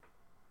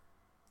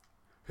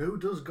Who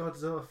does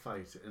Godzilla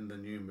fight in the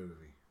new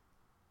movie?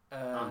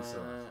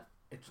 Answer.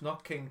 It's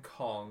not King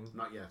Kong.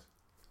 Not yet.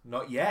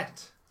 Not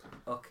yet.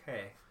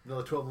 Okay.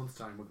 Another 12 months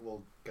time,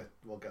 we'll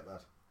get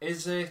that.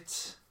 Is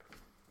it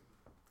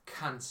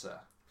cancer?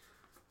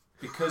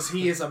 Because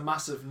he is a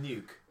massive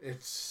nuke.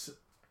 It's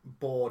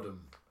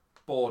boredom.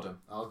 Boredom.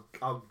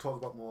 I'll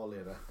talk about more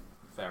later.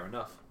 Fair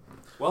enough.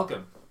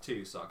 Welcome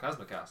to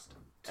Sarcasmacast.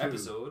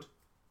 Episode.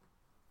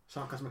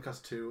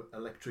 Sarcasmacast 2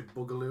 Electric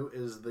Boogaloo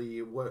is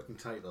the working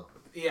title.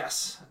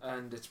 Yes,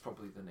 and it's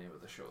probably the name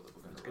of the show that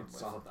we're going to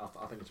run with.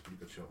 I think it's a pretty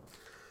good show.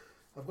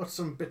 I've got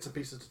some bits and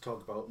pieces to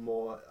talk about.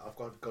 I've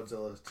got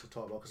Godzilla to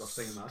talk about because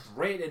I've seen that.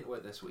 Straight into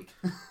it this week.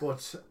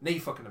 But no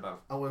fucking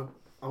about. I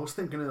was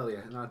thinking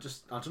earlier, and I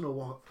don't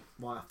know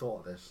why I thought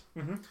of this.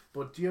 Mm-hmm.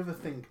 But do you ever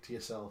think to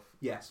yourself?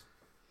 Yes.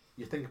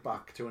 You think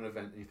back to an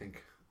event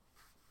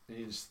and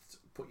you just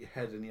put your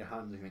head in your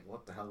hands and you think,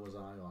 what the hell was I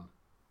on?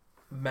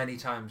 Many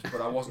times, but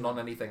I wasn't on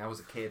anything. I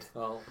was a kid.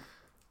 Well,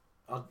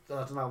 I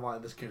don't know why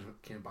this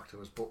came back to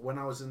us, but when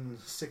I was in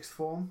sixth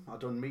form,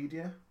 I'd done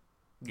media.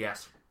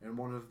 Yes. In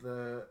one of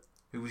the...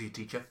 Who was your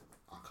teacher?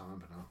 I can't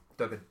remember now.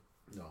 Duggan.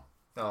 No.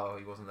 Oh,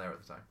 he wasn't there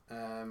at the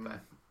time.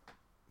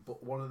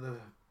 But one of the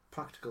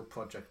practical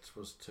projects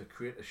was to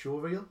create a show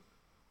reel.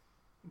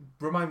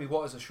 Remind me,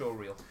 what is a show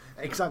reel?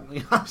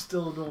 Exactly, I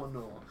still don't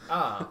know.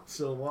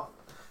 So what?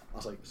 I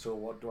was like, so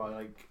what do I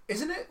like?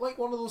 Isn't it like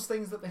one of those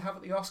things that they have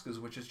at the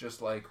Oscars, which is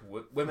just like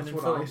women in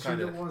That's film what I kind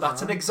assumed it of? was,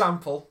 That's an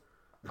example.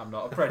 I'm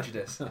not a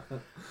prejudice.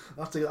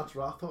 That's what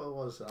I thought it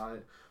was.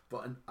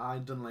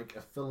 I'd done like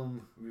a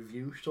film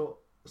review sort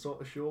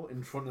of show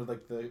in front of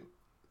like the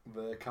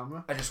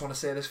camera. I just want to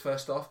say this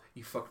first off.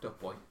 You fucked up,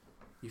 boy.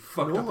 You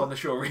fucked up on the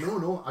show reel.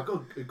 No, I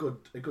got a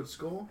good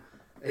score.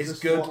 Is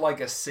good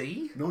like a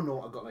C?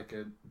 No, I got like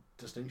a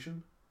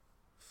distinction.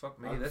 Fuck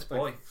me, this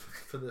boy.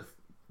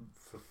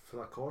 For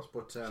that course,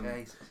 but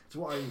it's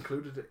what I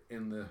included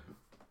in the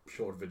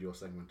short video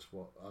segment.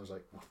 What I was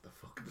like, what the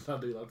fuck did I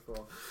do that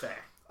for? Fair.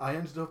 I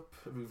ended up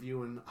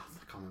reviewing. I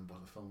can't remember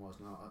what the film was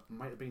now. It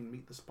might have been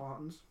Meet the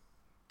Spartans.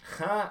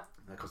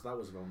 Because that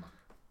was around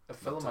a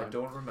film I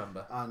don't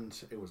remember, and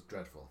it was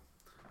dreadful.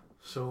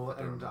 So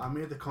I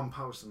made the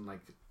comparison,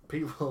 like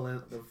people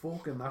the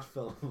folk in that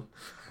film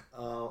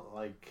are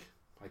like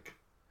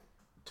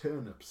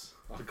turnips.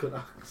 I could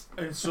ask.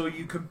 And so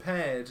you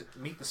compared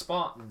Meet the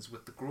Spartans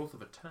with the growth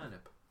of a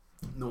turnip.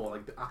 No,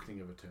 like the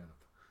acting of a turnip.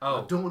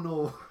 Oh. I don't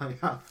know why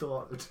I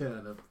thought of a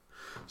turnip.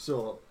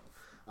 So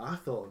I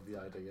thought of the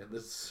idea,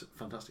 this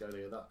fantastic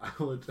idea, that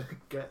I would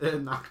get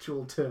an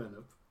actual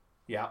turnip.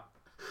 Yeah.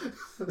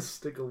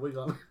 Stick a wig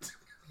on it.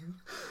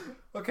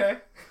 Okay.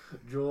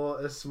 Draw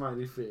a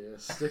smiley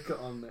face, stick it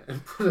on there,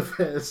 and put a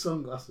pair of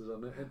sunglasses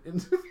on it and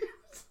interview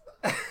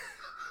it.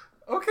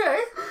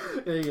 Okay.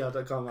 Yeah, I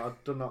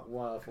don't know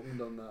why I fucking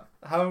done that.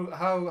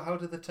 How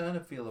did the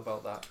turnip feel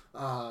about that?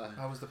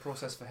 How was the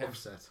process for him?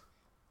 Upset.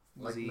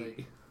 Was like he?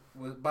 Me.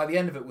 By the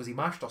end of it, was he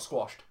mashed or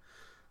squashed?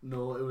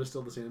 No, it was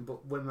still the same.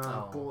 But when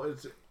I bought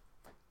it,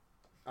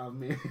 I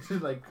made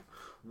it like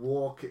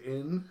walk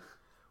in.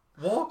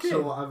 Walk in.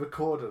 So I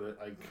recorded it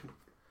like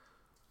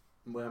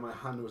where my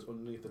hand was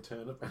underneath the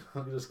turnip, and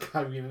I'm just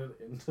carrying it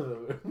into the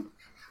room.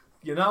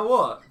 You know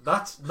what?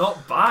 That's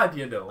not bad,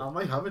 you know. I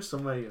might have it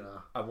somewhere, you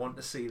know. I want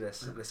to see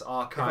this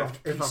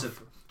archived piece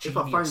of genius. If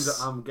I find that,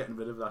 I'm getting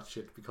rid of that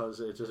shit because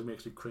it just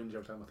makes me cringe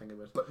every time I think of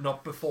it. But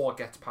not before it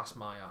gets past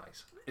my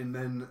eyes. And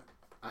then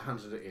I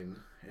handed it in,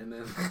 and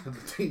then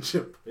the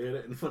teacher played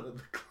it in front of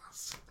the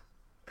class.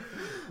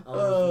 I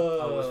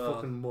was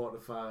fucking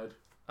mortified.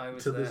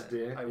 This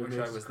day. I wish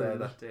I was there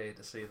that day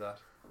to see that.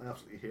 I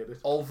absolutely hate it.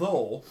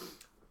 Although,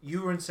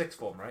 you were in sixth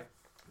form, right?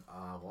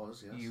 I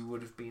was, yes. You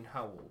would have been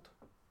how old?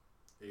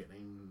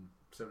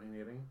 17,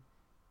 18.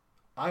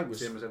 I was...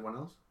 Same as everyone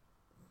else?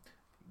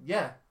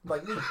 Yeah,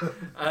 like me.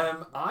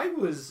 I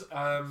was...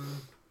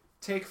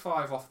 take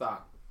 5 off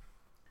that.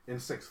 In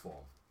sixth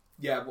form?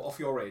 Yeah, off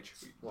your age.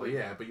 Well,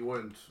 yeah, but you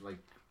weren't like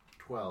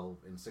 12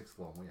 in sixth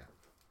form, were you?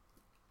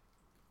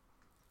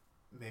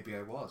 Maybe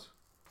I was.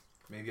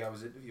 Maybe I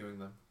was interviewing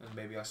them, and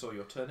maybe I saw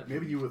your turnip.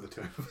 Maybe you were the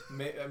turnip.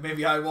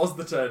 Maybe I was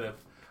the turnip.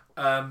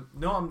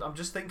 No, I'm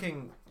just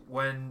thinking,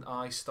 when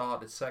I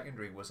started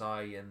secondary, was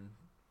I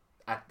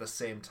at the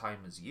same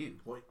time as you?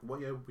 What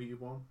year were you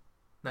born?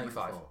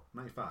 95.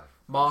 95.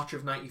 March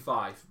of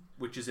 95,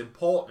 which is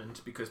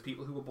important because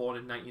people who were born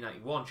in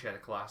 1991 shared a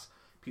class,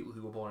 people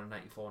who were born in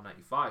 94 and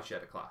 95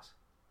 shared a class.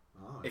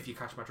 Oh, if you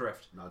catch my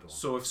drift. No, I don't.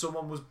 So if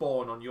someone was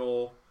born on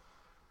your...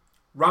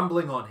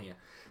 Rambling on here.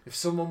 If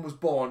someone was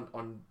born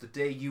on the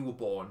day you were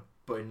born,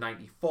 but in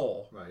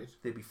 94, right,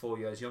 they'd be 4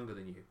 years younger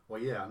than you.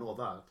 Well, yeah, I know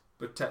that.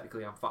 But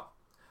technically I'm fat.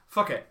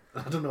 Fuck it.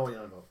 I don't know what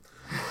you're on about.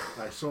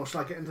 Right, so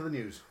shall I get into the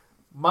news?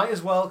 Might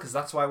as well, because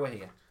that's why we're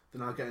here.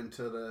 Then I'll get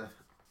into the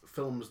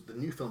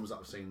new films that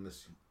I've seen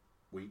this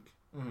week,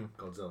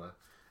 Godzilla,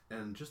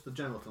 and just the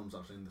general films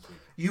I've seen this week.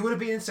 You would have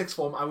been in sixth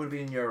form, I would have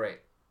been in year 8.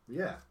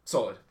 Yeah.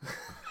 Sorted.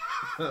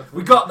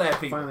 We got there,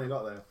 people. Finally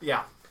got there.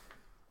 Yeah.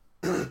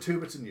 2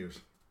 bits of news.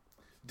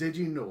 Did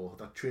you know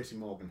that Tracy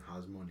Morgan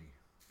has money?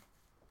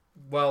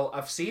 Well,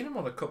 I've seen him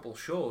on a couple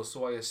shows,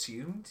 so I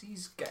assumed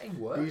he's getting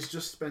work. He's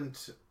just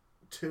spent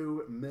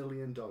 $2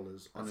 million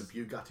on a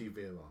Bugatti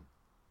Veyron.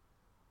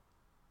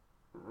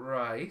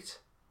 Right.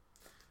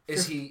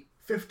 Is he...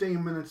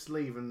 15 minutes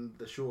leaving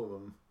the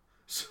showroom,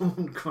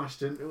 someone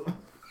crashed into him.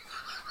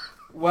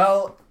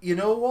 Well, you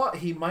know what?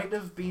 He might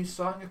have been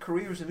starting a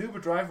career as an Uber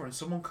driver and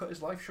someone cut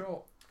his life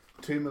short.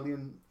 $2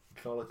 million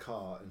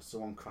car and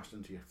someone crashed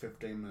into you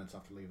 15 minutes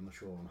after leaving the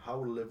showroom. How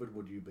livid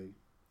would you be?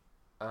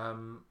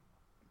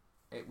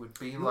 It would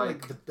be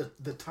like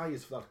the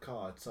tyres for that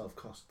car itself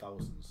cost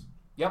thousands.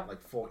 Yep.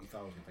 Like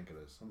 40,000, I think it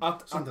is.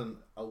 Something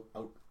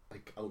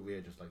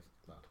outrageous like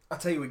that. I'll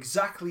tell you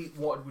exactly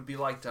what it would be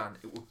like, Dan.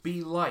 It would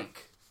be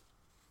like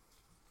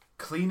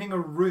cleaning a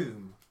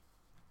room,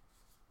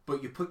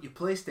 but you put your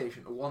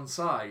PlayStation to one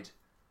side,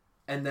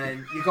 and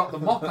then you got the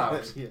mop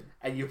out, yeah.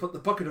 And you put the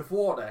bucket of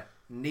water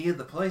near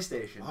the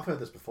PlayStation. I've heard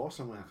this before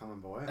somewhere, I can't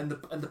remember where. And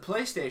the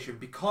PlayStation,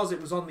 because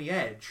it was on the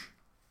edge,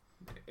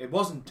 it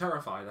wasn't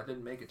terrified. I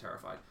didn't make it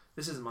terrified.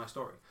 This isn't my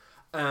story.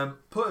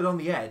 Put it on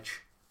the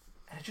edge,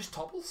 and it just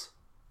topples,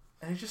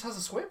 and it just has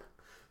a swim.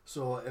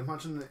 So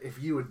imagine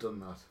if you had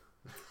done that.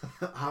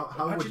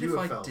 How would you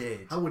have felt?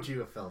 How would you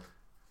have felt?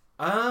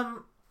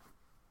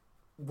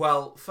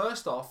 Well,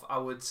 first off, I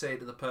would say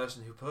to the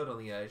person who put it on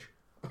the edge,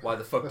 why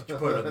the fuck did you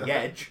put it on the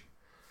edge?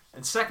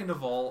 And second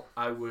of all,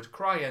 I would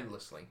cry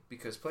endlessly,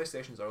 because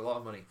PlayStations are a lot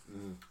of money.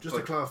 Just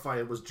to clarify,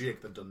 it was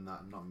Jake that done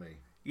that, not me.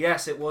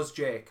 Yes, it was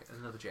Jake,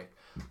 another Jake.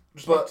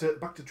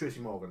 Back to Tracy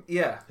Morgan.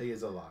 Yeah. He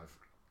is alive.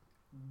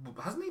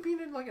 Hasn't he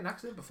been in like an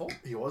accident before?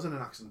 He was in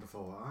an accident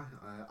before.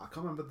 I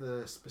can't remember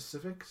the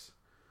specifics,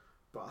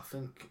 but I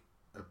think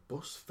a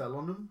bus fell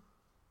on him.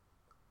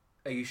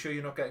 Are you sure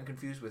you're not getting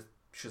confused with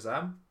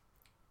Shazam?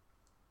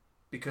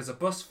 Because a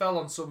bus fell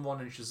on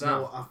someone in Shazam.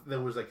 No, there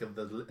was like a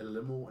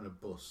limo and a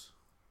bus.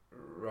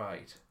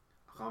 Right.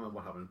 I can't remember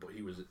what happened, but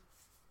he was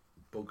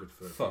buggered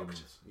for a few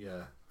minutes.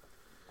 Yeah.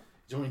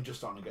 He's only just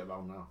starting to get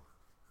around now.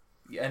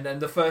 Yeah, and then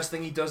the first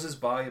thing he does is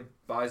buys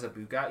a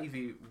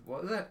Bugatti.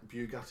 What is it?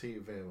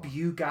 Bugatti Veyron.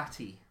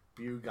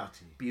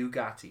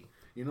 Bugatti.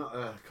 You're not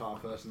a car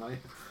person, are you?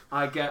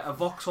 I get a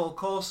Vauxhall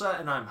Corsa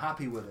and I'm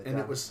happy with it. And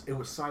it was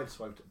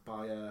sideswiped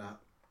by a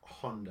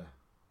Honda,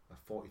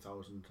 a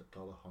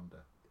 $40,000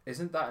 Honda.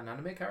 Isn't that an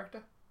anime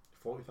character?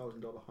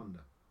 $40,000 Honda.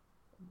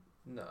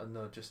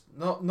 No, just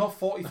not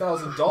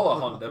 $40,000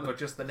 Honda, but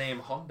just the name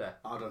Honda.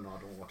 I don't know.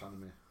 I don't watch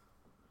anime.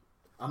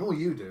 I know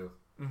you do,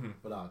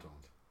 but I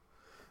don't.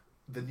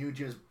 The new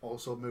James,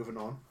 also moving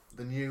on.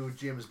 The new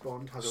James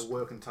Bond has a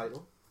working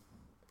title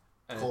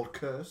called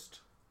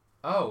Cursed.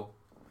 Oh,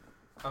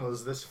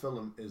 because this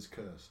film is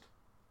cursed.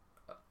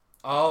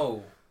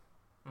 Oh,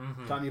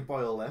 Danny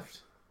Boyle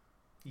left.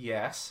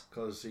 Yes,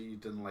 because he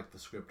didn't like the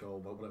script or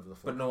whatever the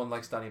fuck. But no one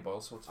likes Danny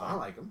Boyle, so it's fine. I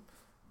like him.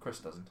 Chris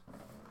doesn't.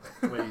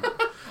 Wait,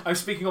 I'm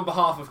speaking on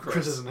behalf of Chris.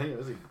 Chris isn't here,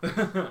 is he?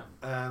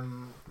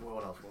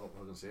 What else? What was I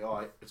going to say?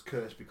 Alright, it's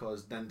cursed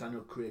because then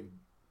Daniel Craig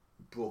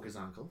broke his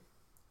ankle.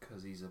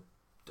 Because he's a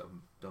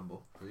Dumbo.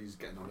 Because he's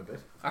getting on a bit.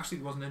 Actually,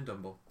 he wasn't in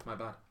Dumbo. My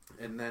bad.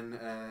 And then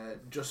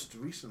just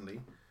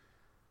recently,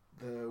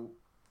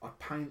 at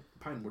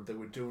Pinewood, they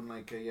were doing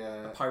like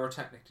a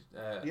pyrotechnic.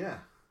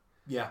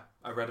 Yeah,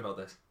 I read about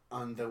this.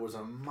 And there was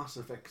a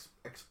massive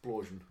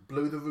explosion.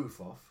 Blew the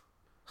roof off.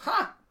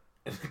 Ha!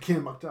 And it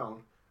came back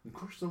down and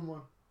crushed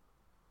someone.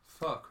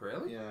 Fuck,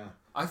 really? Yeah.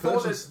 I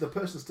thought the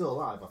person's still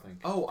alive, I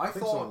think. Oh, I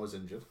thought someone was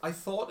injured. I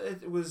thought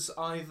it was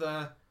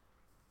either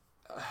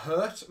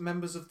hurt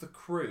members of the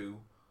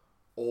crew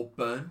or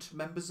burnt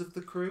members of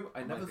the crew.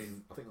 I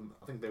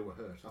think they were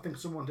hurt. I think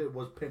someone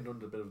was pinned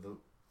under a bit of the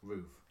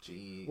roof.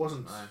 Gee,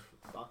 wasn't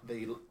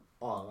they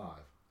are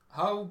alive?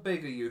 How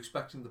big are you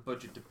expecting the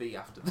budget to be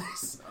after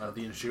this?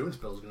 The insurance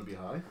bill is going to be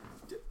high.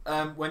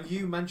 When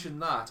you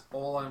mentioned that,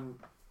 all I'm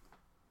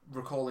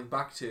recalling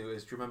back to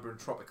is, do you remember in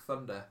Tropic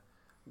Thunder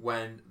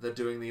when they're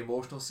doing the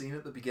emotional scene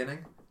at the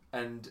beginning,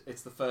 and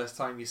it's the first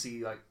time you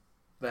see like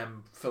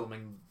them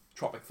filming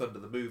Tropic Thunder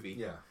the movie?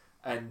 Yeah.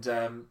 And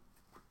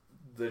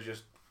they're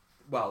just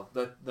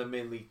they're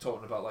mainly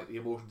talking about like the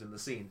emotions in the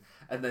scene,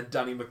 and then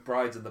Danny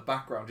McBride's in the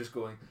background just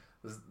going,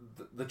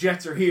 the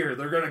jets are here,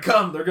 they're gonna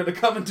come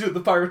and do the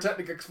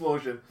pyrotechnic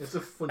explosion. It's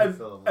a funny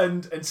film.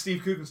 And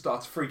Steve Coogan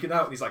starts freaking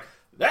out and he's like,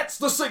 that's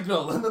the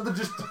signal, and then they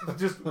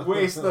just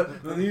waste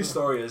the news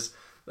story is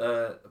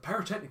a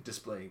pyrotechnic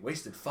display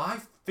wasted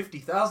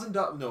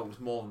 $50,000. No, it was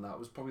more than that. It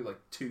was probably like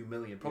 $2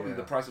 million, probably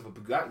the price of a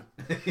Bugatti.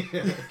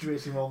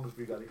 Tracy Morgan's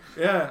Bugatti.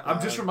 Yeah,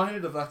 I'm just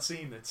reminded of that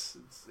scene. It's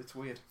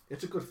weird.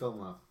 It's a good film,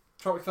 that.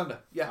 Tropic Thunder.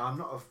 Yeah, I'm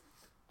not a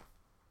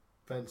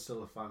Ben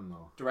Stiller fan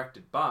though.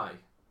 Directed by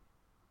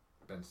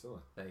Ben Stiller.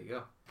 There you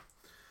go.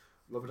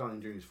 Robert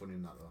Downey Jr. is funny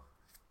in that though.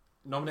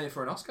 Nominated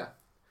for an Oscar.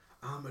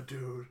 I'm a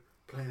dude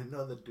playing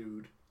another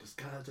dude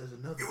disguised as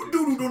another dude.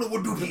 You don't know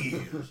what dude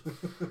is.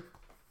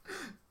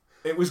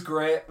 It was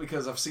great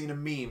because I've seen a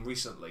meme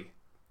recently,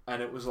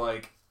 and it was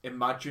like,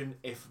 imagine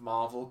if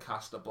Marvel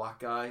cast a black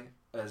guy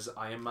as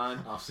Iron Man,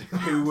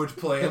 who would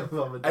play him,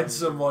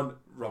 and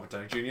Robert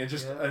Downey Jr.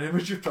 Just an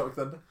image of Tropic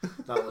Thunder.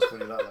 That was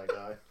funny, that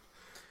guy.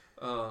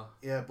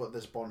 Yeah, but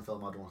this Bond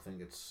film, I don't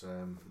think it's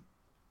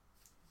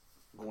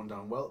going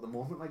down well at the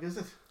moment. Like, is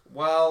it?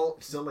 Well,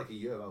 It's still like a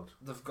year out.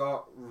 they've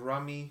got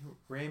Rami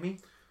Rami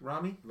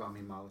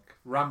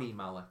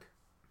Malek.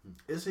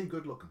 Is he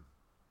good looking?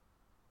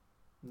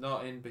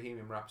 Not in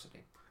Bohemian Rhapsody.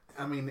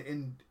 I mean,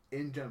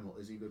 in general,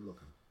 is he good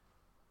looking?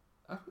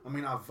 I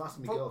mean, I've asked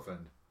my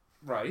girlfriend,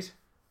 Right.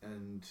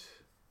 and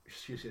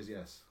she says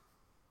yes.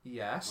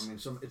 Yes. I mean,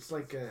 it's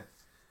like a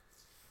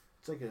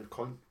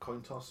coin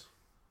toss.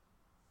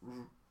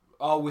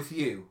 Oh, with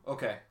you.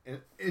 Okay.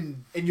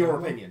 In your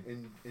general,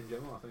 opinion. In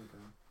general, I think.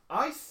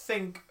 I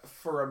think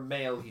for a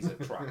male he's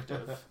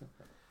attractive.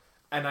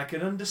 And I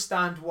can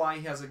understand why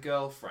he has a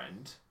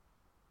girlfriend.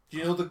 Do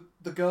you know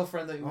the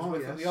girlfriend that he was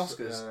with at the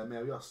Oscars?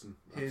 Mary Austin.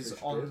 His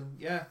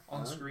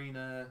on-screen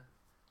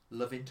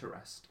love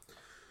interest.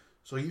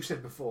 So you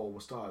said before we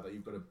started that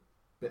you've got a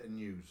bit of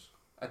news.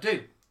 I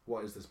do.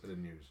 What is this bit of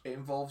news? It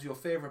involves your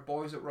favourite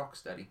boys at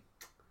Rocksteady.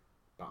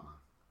 Batman.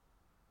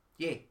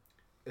 Yeah.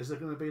 Is there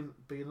going to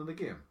be another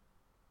game?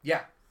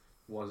 Yeah.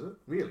 Was it?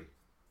 Really?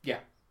 Yeah.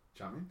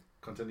 Jamie,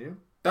 continue.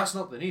 That's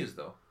not the news,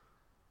 though.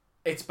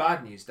 It's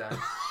bad news, Dan.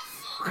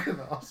 Fucking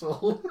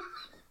asshole.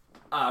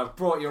 I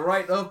brought you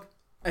right up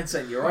and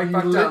sent you right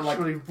back You down.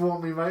 literally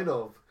brought me right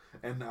up,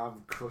 and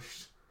I'm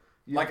crushed.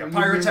 Like a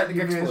pyrotechnic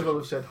you may as explosion. well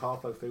have said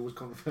Half-Life 3 was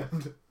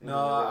confirmed.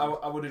 No,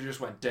 I would have just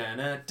went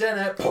dana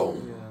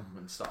boom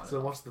and started. So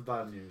what's the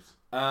bad news?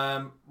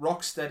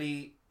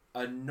 Rocksteady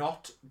are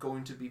not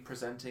going to be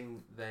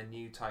presenting their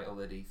new title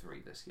at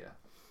E3 this year.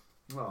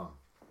 Oh,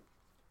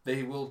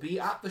 They will be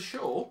at the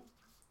show.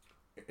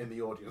 in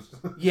the audience.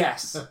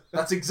 Yes,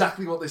 that's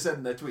exactly what they said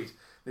in their tweet.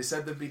 They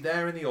said they'd be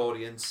there in the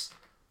audience,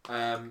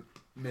 With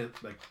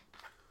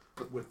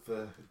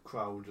the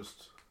crowd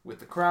just... with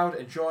the crowd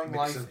enjoying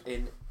Mixing. life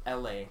in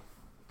LA.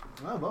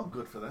 Oh, well,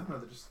 good for them.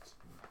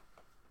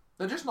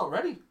 They're just not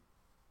ready.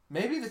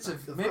 Maybe that's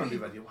Maybe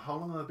ready. How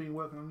long have they been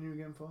working on a new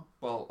game for?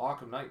 Well,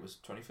 Arkham Knight was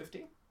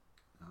 2015.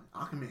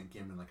 I can make a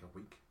game in like a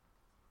week.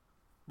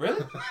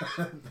 Really?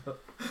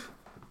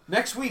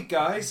 Next week,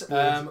 guys.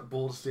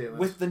 Bold statement.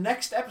 With the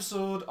next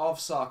episode of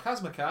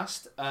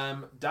Sarcasmacast,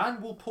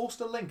 Dan will post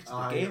a link to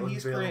the game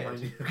he's created. My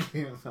new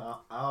game.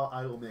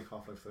 I will make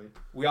Half-Life 3.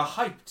 We are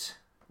hyped.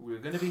 We're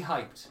going to be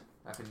hyped.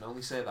 I can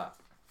only say that.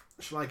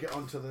 Shall I get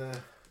on to the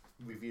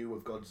review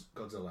of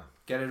Godzilla?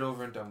 Get it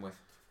over and done with.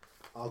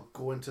 I'll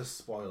go into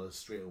spoilers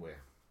straight away.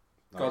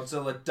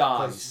 Godzilla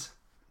dies.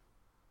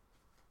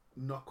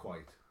 Not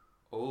quite.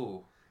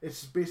 Oh.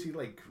 It's basically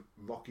like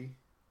Rocky.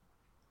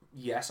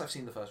 Yes, I've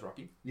seen the first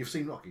Rocky. You've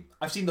seen Rocky.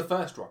 I've seen the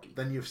first Rocky.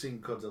 Then you've seen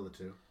Godzilla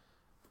 2.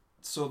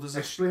 So there's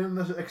explain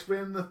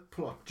the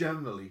plot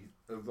generally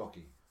of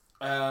Rocky.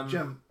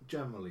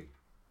 Generally,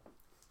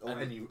 or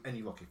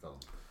any Rocky film.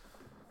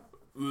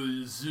 Well,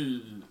 you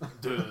see,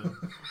 Dan,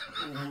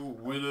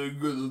 when I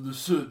got on the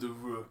set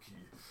of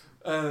Rocky,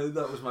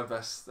 that was my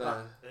best.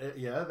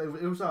 Yeah, it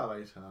was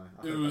alright.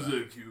 it was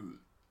cute.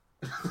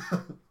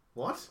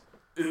 What?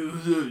 It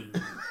was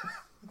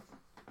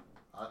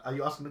Are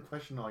you asking a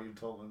question or are you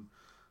talking?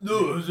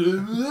 No, it was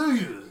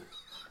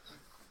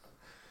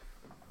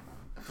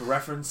For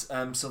reference,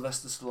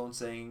 Sylvester Stallone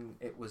saying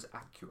it was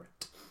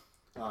accurate.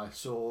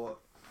 So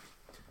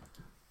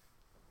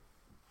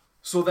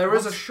there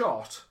is a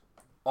shot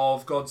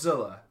of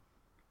Godzilla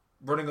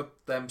running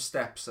up them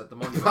steps at the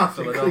Monument in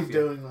Philadelphia.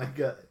 Doing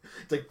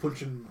it's like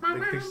punching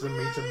big pieces of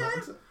meat and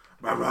that.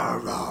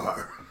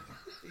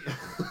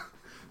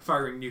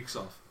 Firing nukes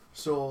off.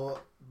 So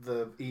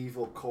the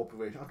evil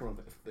corporation, I don't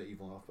know if they're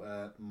evil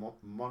enough,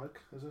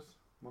 Monarch, is it?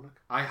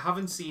 Monarch? I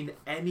haven't seen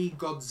any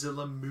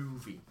Godzilla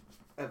movie.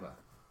 Ever.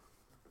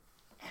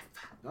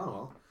 Oh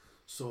well.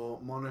 So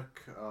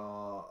Monarch,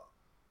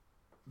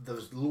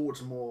 there's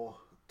loads more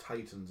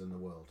Titans in the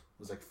world.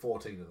 There's like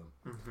 14 of them.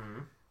 Mm-hmm.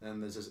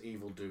 And there's this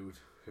evil dude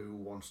who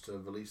wants to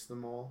release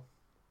them all.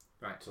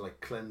 Right. To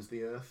like cleanse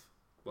the earth.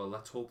 Well,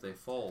 let's hope they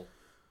fall.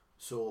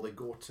 So they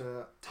go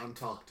to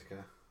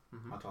Antarctica.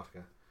 Mm-hmm.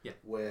 Antarctica. Yeah.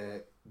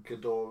 Where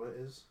Ghidorah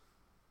is.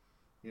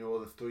 You know,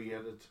 the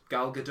three-headed...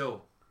 Gal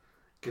Gadot.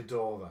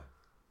 Ghidorah.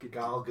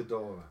 Gal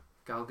Ghidorah.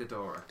 Gal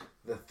Gadot.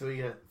 The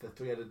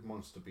three-headed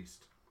monster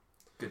beast.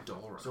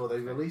 Ghidorah. So they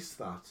released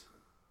that. Is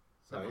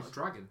that not a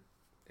dragon?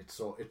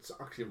 It's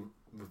actually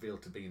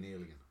revealed to be an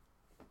alien.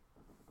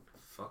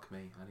 Fuck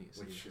me, I need to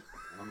see Which it.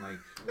 I'm like,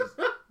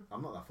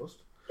 I'm not that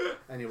fussed.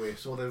 Anyway,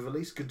 so they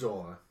released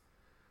Ghidorah.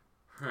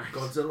 Right.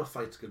 Godzilla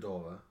fights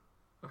Ghidorah.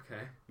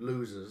 Okay.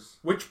 Loses.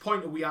 Which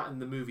point are we at in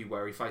the movie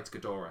where he fights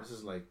Ghidorah? This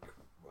is like,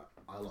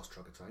 I lost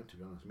track of time to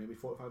be honest. Maybe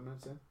 45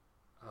 minutes in.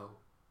 Oh.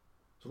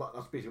 So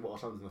that's basically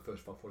what happens in the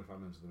first 45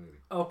 minutes of the movie.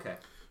 Okay.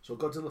 So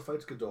Godzilla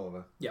fights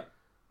Ghidorah. Yeah.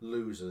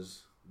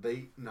 Loses.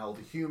 Now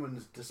the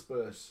humans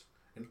disperse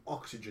an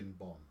oxygen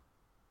bomb.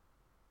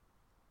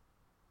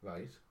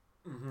 Right.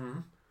 Mm-hmm.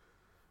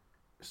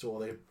 So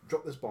they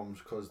drop this bombs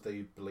because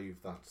they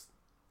believe that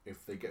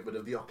if they get rid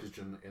of the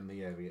oxygen in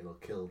the area, it'll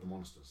kill the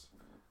monsters.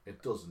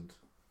 It doesn't.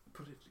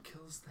 But it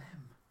kills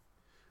them.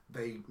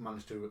 They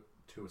manage to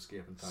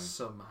escape in time.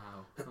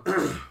 Somehow.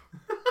 Okay.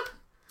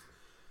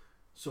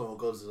 So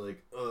Godzilla's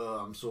like,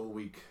 I'm so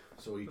weak.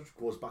 So he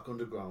goes back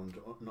underground,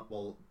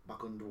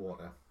 back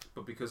underwater.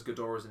 But because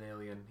Ghidorah's an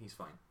alien, he's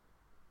fine.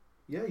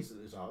 Yeah, he's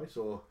alright.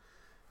 So,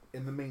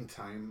 in the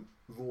meantime,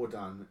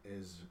 Rodan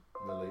is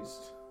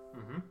released.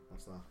 Mm-hmm.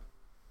 What's that?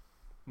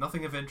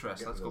 Nothing of interest.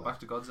 Get Let's rid go of back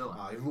to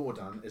Godzilla.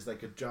 Rodan is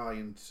like a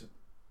giant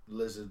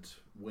lizard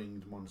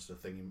winged monster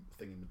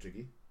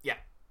thingy-majiggy. Yeah.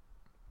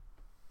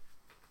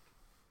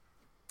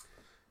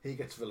 He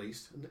gets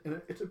released,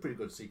 and it's a pretty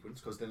good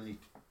sequence because then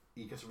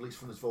he gets released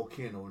from this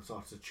volcano and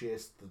starts to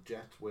chase the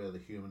jet where the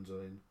humans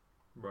are in.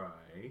 Right.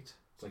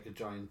 It's like a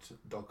giant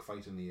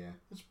dogfight in the air.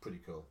 It's pretty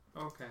cool.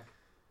 Okay.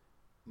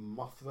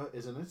 Mothra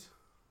is in it.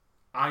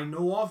 I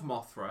know of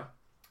Mothra.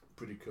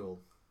 Pretty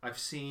cool. I've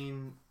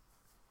seen.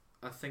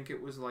 I think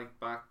it was like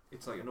back.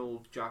 It's like an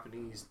old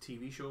Japanese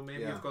TV show,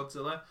 maybe of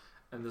Godzilla,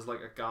 and there's like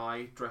a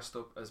guy dressed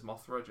up as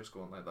Mothra, just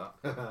going like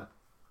that.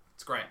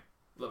 It's great.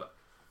 Love it.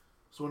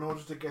 So in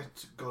order to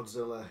get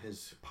Godzilla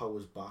his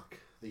powers back,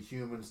 the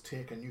humans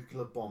take a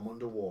nuclear bomb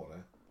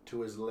underwater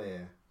to his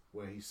lair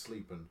where he's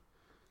sleeping,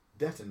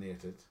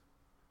 detonate it,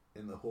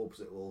 in the hopes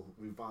it will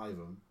revive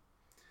him.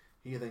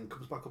 He then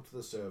comes back up to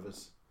the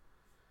surface,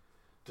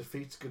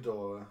 defeats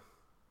Ghidorah,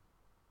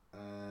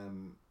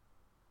 and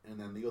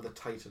then the other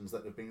titans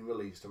that have been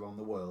released around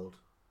the world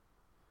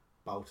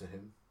bow to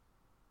him.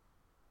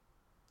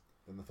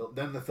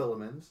 Then the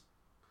film ends.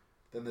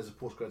 Then there's a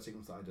post-credit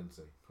sequence that I didn't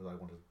see because I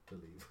wanted to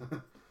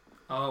leave.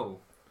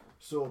 Oh.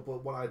 So,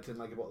 but what I didn't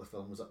like about the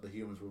film was that the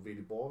humans were really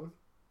boring.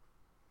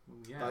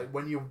 Yeah. Like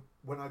when you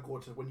go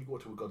to a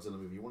Godzilla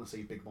movie, you want to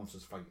see big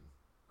monsters fighting.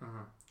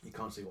 Uh-huh. You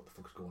can't see what the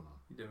fuck's going on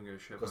You don't give a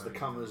shit because the about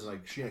camera's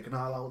like shaking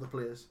all over the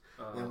place.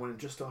 Oh. And then when it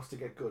just starts to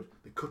get good,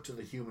 they cut to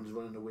the humans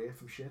running away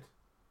from shit.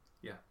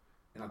 Yeah.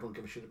 And I don't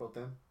give a shit about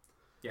them.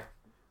 Yeah.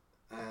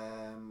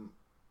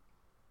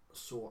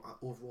 So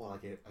overall, I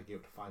gave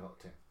it a 5 out of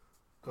 10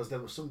 because there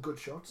were some good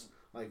shots,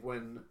 like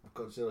when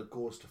Godzilla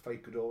goes to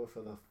fight Ghidorah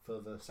for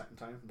the second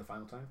time, the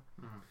final time.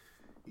 Mm-hmm.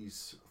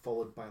 He's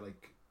followed by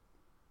like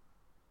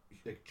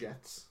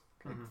jets,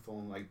 like Mm-hmm.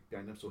 falling like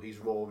behind him, so he's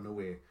roaring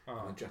away, Oh.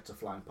 and the jets are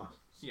flying past.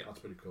 Yeah. That's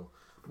pretty cool.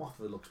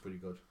 Mothra looks pretty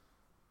good.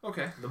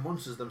 Okay. The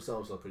monsters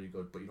themselves are pretty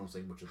good, but you don't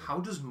see much of them. How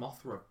does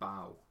Mothra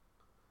bow?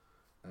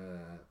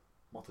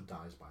 Mothra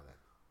dies by then.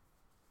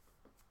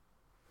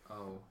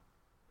 Oh.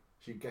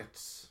 She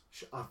gets.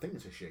 I think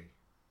it's a she.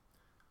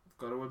 I've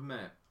got to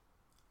admit,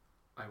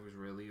 I was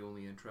really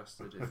only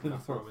interested if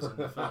Mothra was in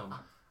the film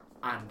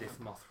and if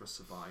Mothra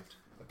survived.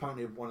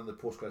 Apparently, one of the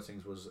post-credit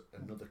scenes was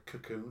another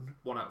cocoon.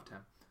 1 out of 10.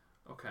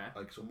 Okay.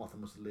 Like, so Mothra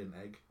must have laid an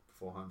egg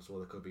beforehand, so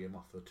there could be a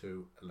Mothra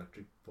 2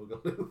 electric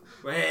boogaloo.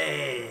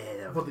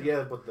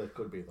 But there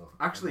could be though.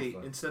 Actually,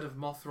 instead of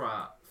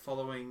Mothra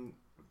following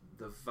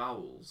the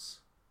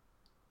vowels,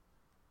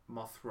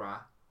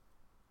 Mothra,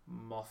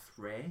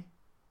 Mothra,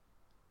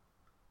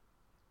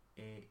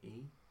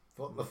 A-E.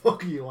 What the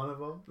fuck are you on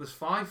about? There's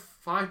five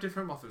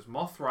different Mothras.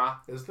 Mothra,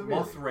 Is there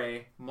really?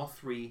 Mothra,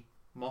 Mothri,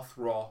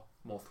 Mothra,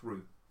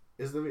 Mothru.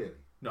 Is there really?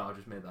 No, I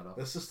just made that up.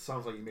 This just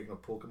sounds like you're making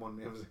up Pokemon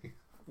names.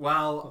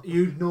 Well,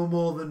 you know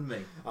more than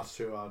me. That's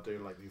true. I do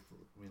like these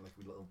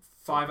little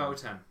 5 out of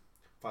 10.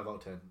 5 out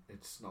of 10.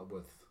 It's not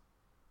worth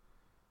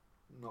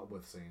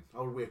seeing.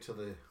 I would wait till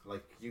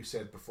like you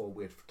said before.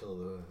 Wait till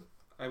the.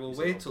 I will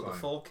wait till the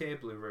 4K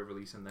Blu-ray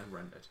release and then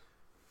rent it.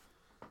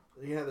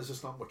 Yeah, there's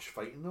just not much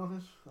fighting on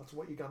it. That's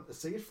what you got to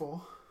see it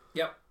for.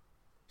 Yep.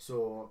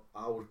 So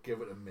I would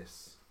give it a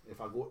miss. If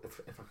I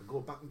could go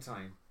back in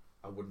time,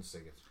 I wouldn't see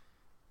it.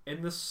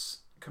 In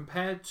this,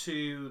 compared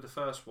to the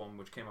first one,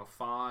 which came out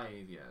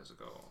 5 years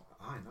ago.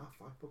 Aye, nah,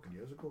 5 fucking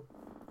years ago.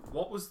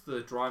 What was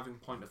the driving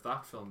point of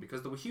that film?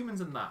 Because there were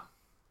humans in that,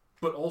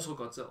 but also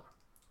Godzilla.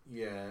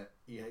 Yeah,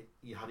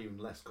 you had even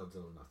less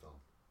Godzilla in that film,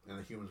 and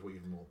the humans were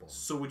even more boring.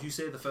 So would you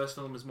say the first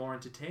film is more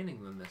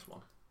entertaining than this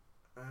one?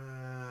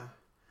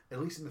 At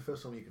least in the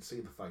first film, you could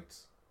see the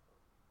fights.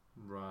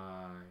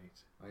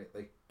 Right. Like,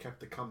 they kept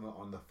the camera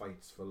on the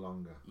fights for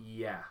longer.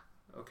 Yeah.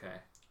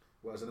 Okay.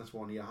 Whereas in this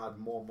one, you had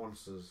more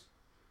monsters,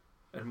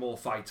 And more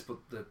fights, but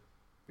the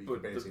but you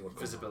could barely see the what's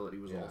going on. visibility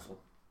was Yeah.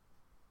 awful.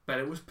 But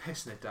it was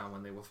pissing it down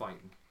when they were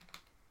fighting.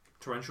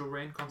 Torrential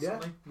rain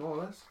constantly. Yeah, more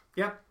or less.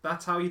 Yeah,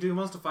 that's how you do a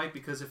monster fight,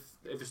 because if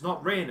it's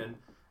not raining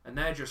and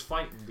they're just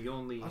fighting, the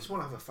only... I just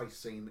want to have a fight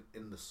scene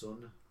in the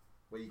sun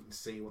where you can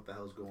see what the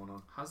hell's going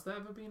on. Has there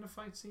ever been a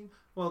fight scene?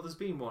 Well, there's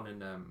been one in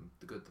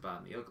The Good, the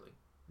Bad and the Ugly.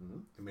 Mm-hmm.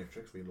 The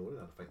Matrix Reloaded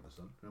had a fight in the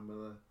sun.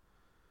 Remember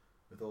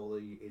with all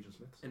the Agent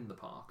Smiths? In the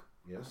park.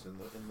 Yes, in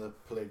the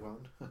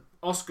playground.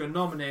 Oscar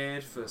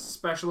nominated for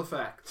special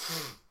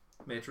effects.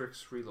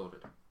 Matrix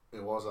Reloaded.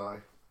 It was I.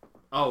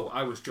 Oh,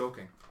 I was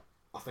joking.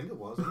 I think it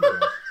was. Anyway.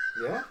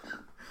 Yeah.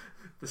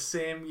 The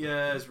same year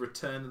as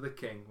Return of the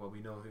King. Well, we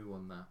know who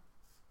won that.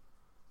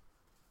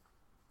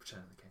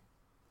 Return of the King.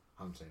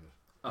 Haven't seen it.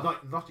 Oh.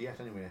 Not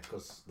yet anyway,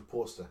 because the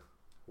poster.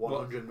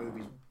 100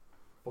 movies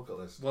bucket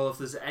list. Well, if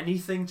there's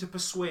anything to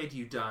persuade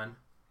you, Dan,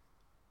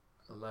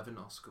 11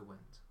 Oscar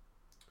wins.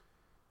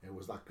 It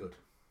was that good.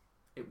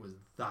 It was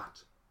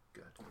that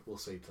good. We'll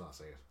see till I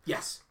see it.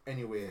 Yes.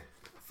 Anyway,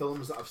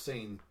 films that I've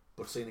seen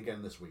but seen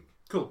again this week.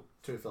 Cool.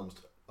 2 films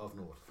of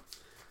note.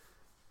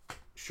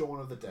 Shaun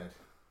of the Dead.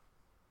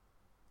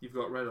 You've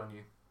got red on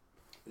you.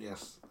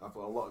 Yes, I've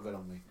got a lot of it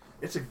on me.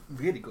 It's a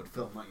really good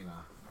film, that you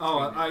know. Oh,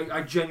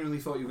 I genuinely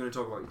thought you were going to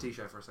talk about your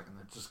t-shirt for a second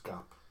then. Just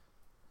gap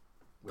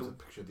with a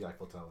picture of the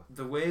Eiffel Tower.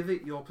 The way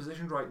that you're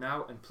positioned right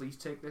now, and please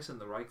take this in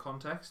the right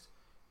context,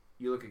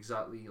 you look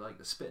exactly like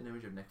the spitting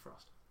image of Nick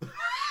Frost.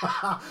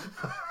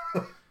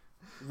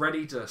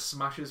 Ready to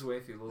smash his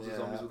way through loads of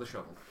zombies with a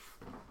shovel.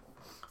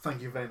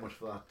 Thank you very much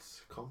for that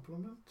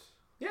compliment.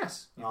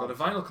 Yes, you've got a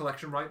vinyl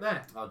collection right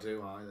there. I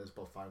do, there's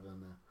about 5 in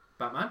there.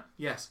 Batman?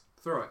 Yes,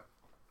 throw it.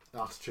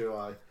 That's true,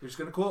 You're just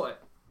going to quote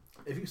it.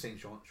 Have you seen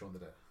Shaun the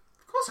Dead?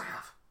 Of course I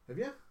have. Have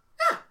you?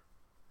 Yeah.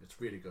 It's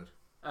really good.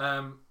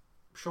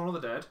 Shaun of the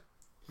Dead,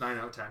 9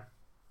 out of 10.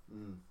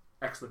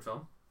 Excellent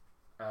film.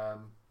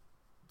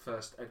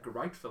 First Edgar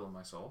Wright film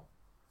I saw.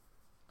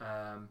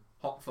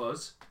 Hot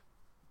Fuzz,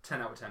 10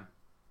 out of 10.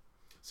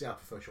 See, I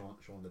prefer Shaun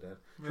the Dead.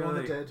 Really? Shaun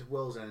the Dead,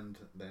 World's End,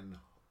 then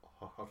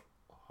Hot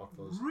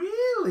Fuzz.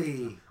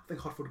 Really? I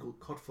think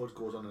Hot Fuzz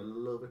goes on a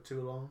little bit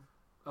too long.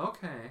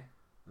 Okay.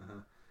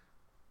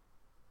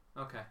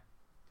 Uh-huh. Okay.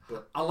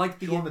 But I like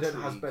the Shaun the Dead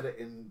intrigue. has better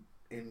in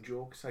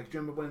jokes. Like, do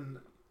you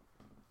remember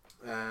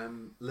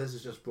when Liz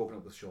has just broken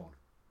up with Shaun?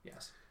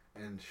 Yes.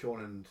 And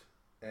Shaun and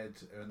Ed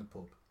are in the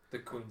pub. The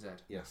Queen's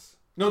Head. Yes.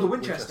 No, the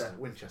Winchester.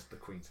 Winchester, the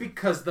Queen's.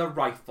 Because they're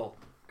rifle.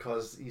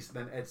 Because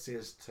then Ed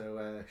says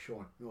to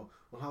Shaun, "No,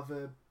 we'll have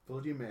a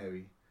Bloody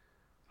Mary,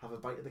 have a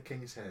bite of the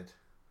King's head,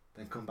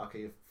 then come back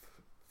here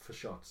for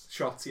shots."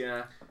 Shots,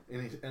 yeah.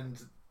 And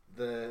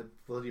the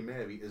Bloody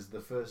Mary is the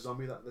first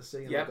zombie that they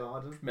see in Yep. the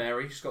garden.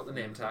 Mary, she's got the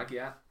name tag,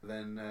 yeah.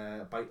 Then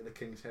a bite of the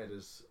King's head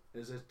is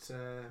it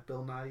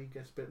Bill Nye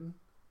gets bitten?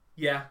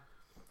 Yeah.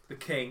 The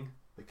King.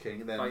 The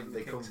King, and then Biting the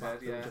they come King's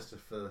back head, yeah. just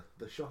for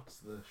the shots,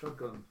 the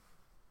shotgun.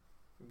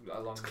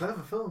 Along. It's a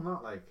clever film,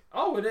 that, like.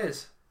 Oh, it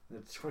is.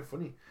 It's quite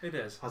funny. It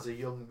is. Has a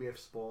young Rafe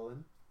Spall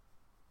in.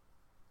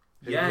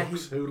 Yeah,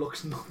 who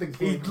looks nothing.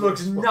 he like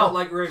looks Rafe Spall. not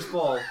like Rafe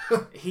Spall.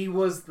 He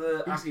was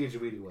the. He's aged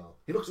really well.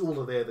 He looks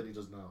older there than he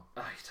does now.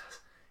 Oh, he does.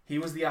 He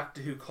was the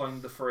actor who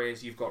coined the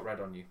phrase "You've got red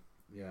on you."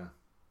 Yeah,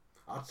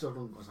 I still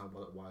don't understand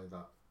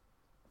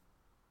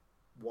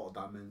what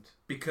that meant.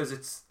 Because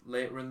it's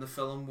later in the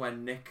film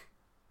when Nick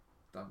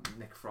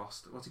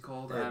Frost, what's he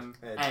called?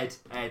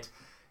 Ed.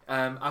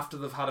 After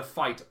they've had a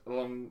fight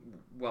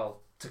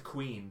to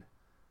Queen,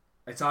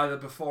 it's either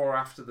before or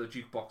after the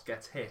jukebox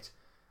gets hit.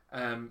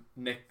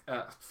 Nick,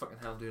 fucking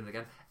hell, I'm doing it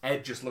again.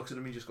 Ed just looks at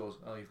him and just goes,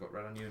 "Oh, you've got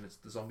red on you," and it's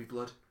the zombie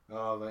blood.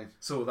 Oh, right.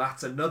 So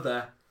that's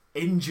another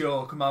in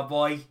joke, my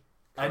boy.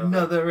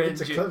 Another in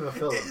joke. It's a clever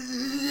film.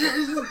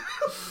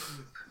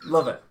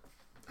 Love it.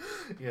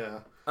 Yeah.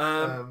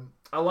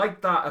 I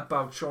like that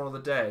about Shaun of the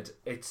Dead.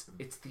 It's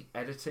the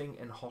editing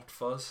in Hot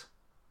Fuzz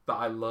that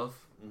I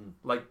love.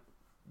 Like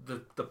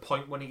the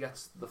point when he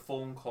gets the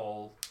phone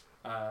call.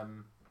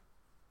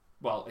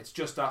 It's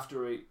just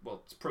after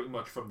it's pretty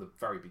much from the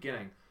very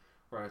beginning,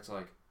 where it's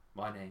like,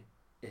 "My name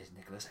is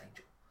Nicholas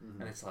Angel,"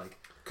 and it's like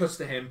cuts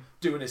to him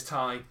doing his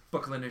tie,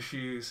 buckling his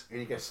shoes. And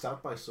he gets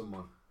stabbed by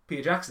someone.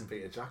 Peter Jackson.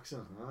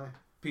 Aye.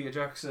 Peter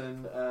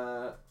Jackson.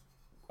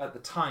 At the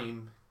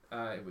time,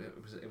 it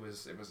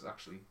was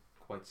actually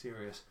quite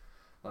serious.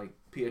 Like,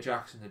 Peter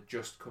Jackson had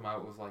just come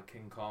out with like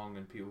King Kong,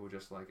 and people were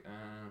just like,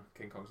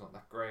 King Kong's not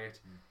that great.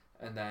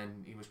 And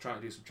then he was trying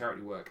to do some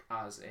charity work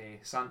as a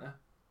Santa.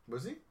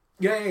 Was he?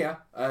 Yeah.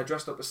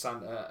 Dressed up as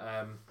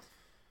Santa.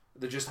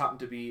 They just happened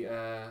to be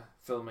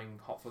filming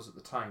Hot Fuzz at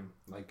the time.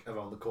 Like,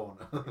 around the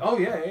corner. Oh,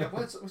 yeah.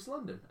 Well, it's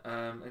London.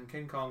 And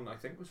King Kong, I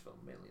think, was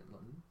filmed mainly in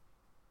London.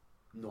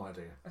 No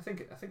idea. I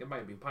think it might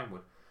have been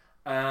Pinewood.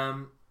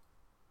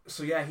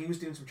 So yeah, he was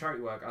doing some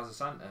charity work as a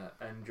Santa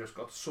and just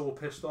got so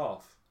pissed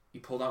off, he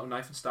pulled out a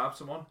knife and stabbed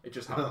someone. It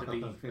just happened to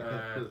be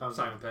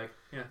Simon Pegg.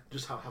 Yeah.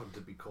 Just happened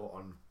to be caught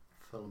on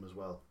film as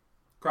well.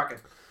 Cracking.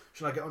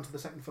 Should I get on to the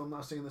second film that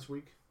I've seen this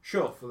week?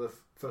 Sure. For the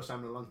first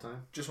time in a long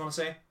time. Just want to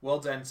say,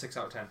 World's End, 6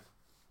 out of 10.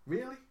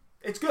 Really?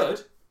 It's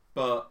good,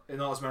 but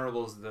not as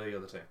memorable as the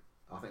other two.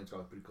 I think it's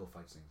got pretty cool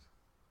fight scenes.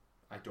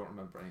 I don't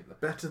remember any of them.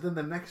 Better than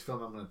the next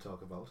film I'm going to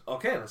talk about.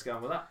 Okay, let's get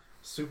on with that.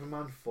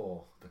 Superman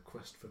 4, The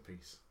Quest for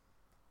Peace.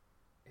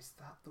 Is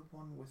that the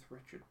one with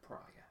Richard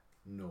Pryor?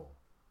 No.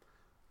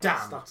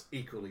 Damn. That's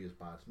equally as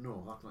bad.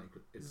 No, that's not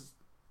equal. It's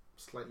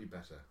slightly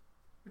better.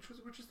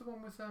 Which is the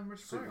one with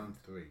Richard Pryor? Superman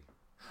 3.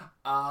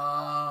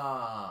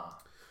 Ah.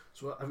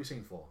 So what have you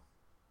seen 4?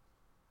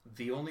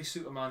 The only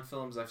Superman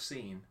films I've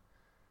seen.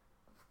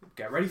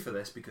 Get ready for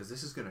this because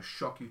this is going to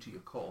shock you to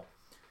your core.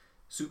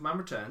 Superman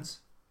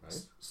Returns,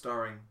 Right.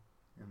 Starring.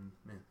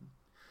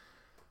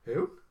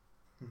 Who?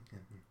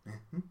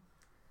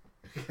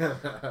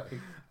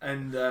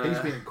 And he's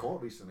been in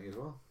court recently as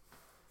well.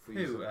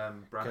 Who?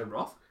 Brandon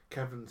Roth.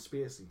 Kevin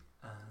Spacey.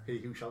 He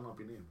who shall not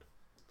be named.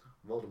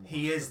 Voldemort.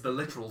 He is the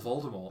literal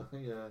Voldemort.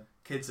 Yeah.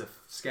 Kids are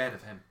scared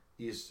of him.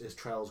 His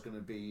trial's going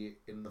to be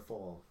in the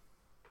fall.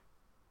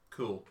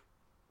 Cool.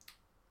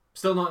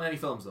 Still not in any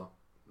films though.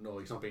 No,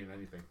 he's not been in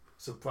anything.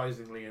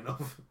 Surprisingly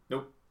enough.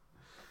 Nope.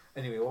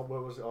 Anyway, what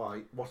was it?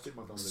 Oh, what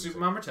Superman film?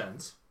 Superman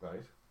Returns.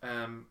 Right.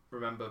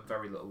 Remember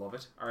very little of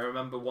it. I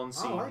remember one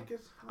scene. I like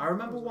it. I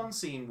remember one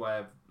scene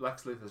where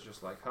Lex Luthor's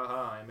just like,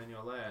 haha, I'm in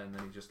your lair, and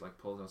then he just like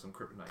pulls out some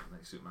kryptonite, and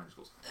then Superman just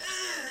goes,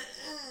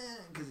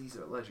 because he's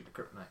allergic to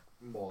kryptonite.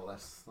 More or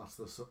less. That's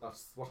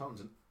what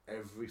happens in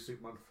every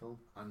Superman film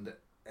and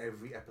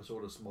every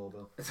episode of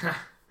Smallville.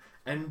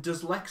 And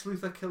does Lex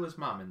Luthor kill his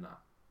mum in that?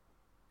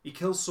 He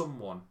kills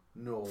someone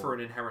No. for an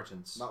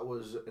inheritance. That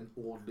was an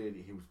old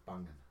lady he was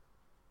banging.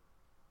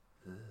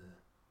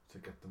 To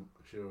get them,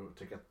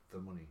 to get the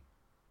money.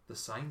 The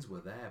signs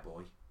were there,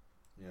 boy.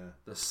 Yeah.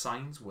 The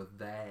signs were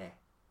there.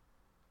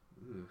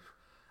 Oof.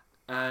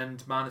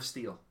 And Man of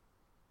Steel.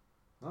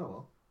 Oh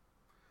well.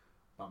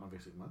 Batman v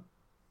Superman.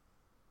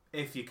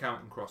 If you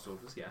count in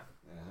crossovers, yeah.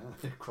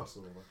 Yeah.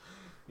 Crossover.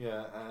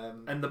 Yeah.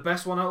 And the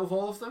best one out of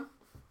all of them?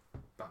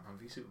 Batman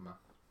v Superman.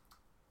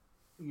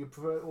 You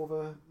prefer it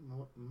over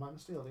Man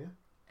of Steel, do you?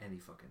 Any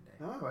fucking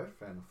day. Oh, right,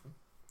 fair enough.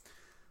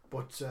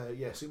 But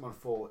yeah, Superman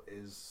 4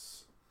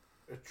 is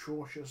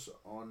atrocious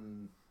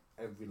on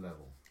every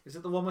level. Is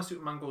it the one where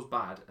Superman goes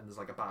bad and there's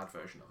like a bad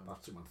version of him?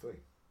 That's Superman 3.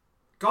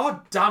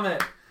 God damn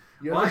it!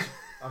 Yeah, Why?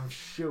 I'm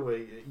sure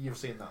you've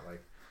seen that,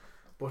 like.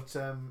 But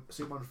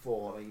Superman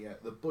 4, yeah,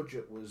 the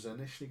budget was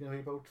initially going to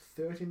be about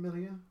 30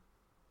 million.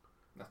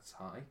 That's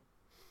high.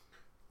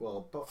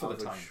 Well, about For the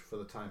average time. for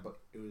the time, but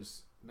it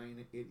was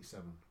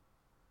 987.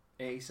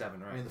 87,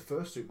 right? I mean, the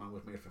first Superman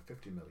was made for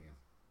 50 million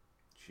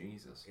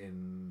Jesus.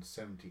 in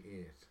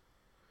 78.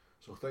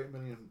 So 30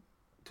 million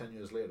 10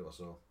 years later or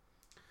so,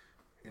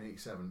 in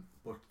 87.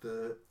 But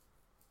the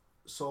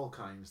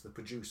Salkinds, the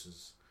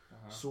producers,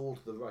 sold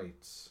the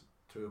rights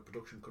to a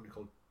production company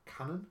called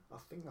Canon. I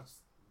think that's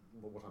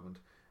what happened.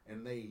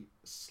 And they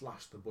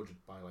slashed the budget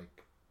by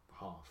like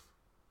half.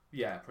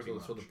 Yeah, pretty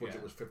much. So the budget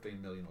yeah. was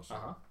 15 million or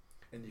so.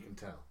 And you can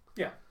tell.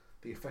 Yeah.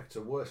 The effects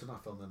are worse in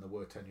that film than they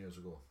were 10 years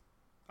ago.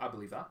 I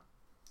believe that.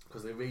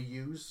 Because they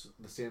reuse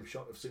the same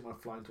shot of Superman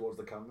flying towards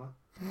the camera.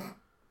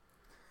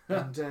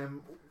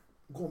 And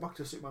going back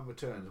to Superman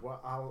Returns,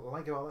 what I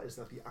like about that is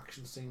that the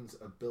action scenes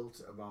are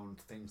built around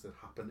things that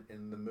happen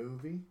in the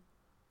movie.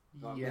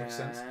 That makes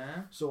sense.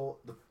 So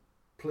the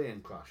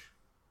plane crash,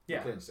 the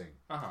plane scene,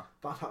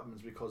 that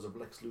happens because of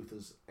Lex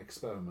Luthor's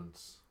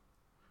experiments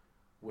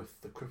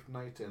with the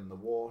kryptonite and the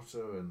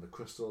water and the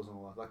crystals and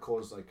all that. That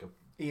caused like a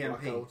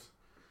EMP blackout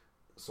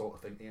sort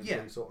of thing,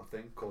 EMP sort of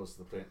thing, caused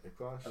the plane to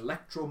crash.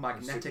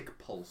 Electromagnetic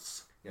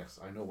pulse. Yes,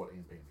 I know what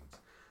EMP means.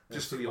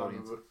 Just for the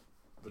audience.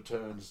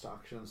 Returns to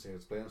action,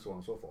 saves plane, so on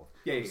and so forth.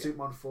 Yeah.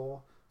 Superman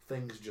 4,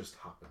 things just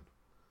happen.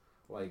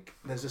 Like,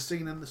 there's a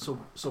scene in the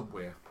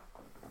subway.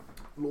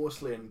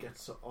 Lois Lane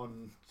gets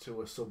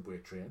onto a subway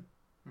train.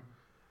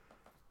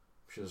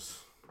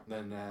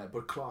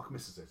 But Clark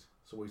misses it.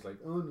 So he's like,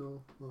 oh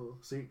no, oh,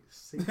 see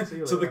you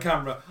later. To the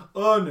camera,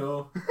 oh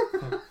no.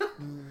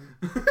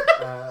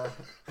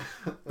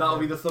 That'll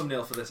be the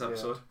thumbnail for this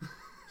episode. Yeah.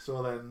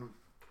 So then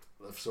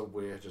the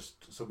subway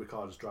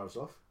car just drives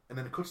off. And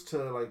then it cuts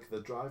to like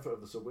the driver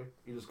of the subway.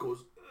 He just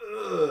goes,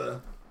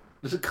 ugh.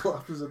 Just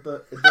collapses at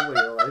the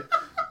wheel, right?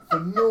 For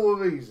no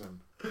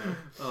reason.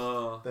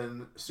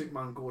 Then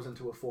Superman goes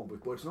into a phone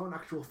booth, but it's not an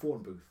actual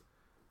phone booth.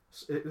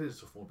 It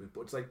is a phone booth,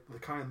 but it's like the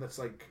kind that's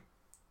like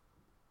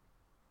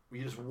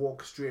you just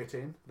walk straight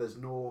in. There's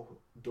no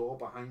door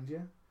behind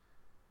you.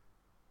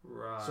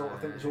 Right. So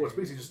it's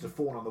basically just a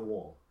phone on the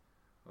wall.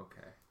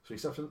 Okay. So he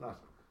steps into that,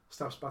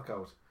 steps back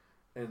out,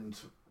 and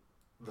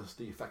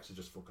the effects are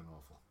just fucking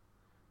awful.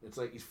 It's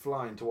like he's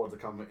flying towards the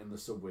camera in the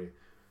subway.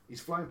 He's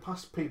flying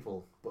past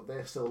people, but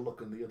they're still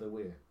looking the other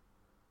way.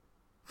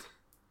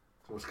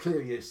 So it's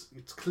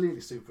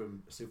clearly super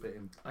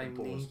imposed. I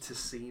need to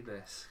see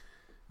this.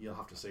 You'll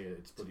have to see it.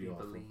 It's bloody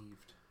awful.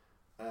 Believed.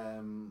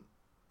 And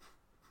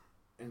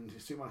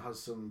Superman has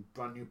some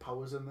brand new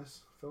powers in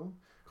this film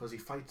because he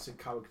fights a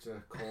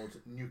character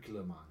called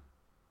Nuclear Man.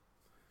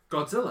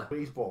 Godzilla. Where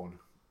he's born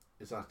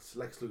is that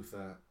Lex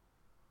Luthor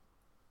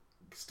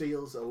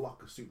steals a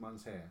lock of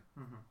Superman's hair.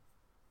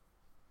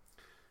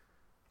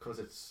 Because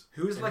it's...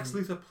 Who is Lex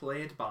Luthor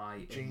played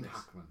by? Gene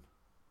Hackman.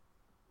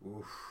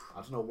 Oof.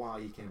 I don't know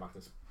why he came back to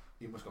this.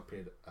 He must have got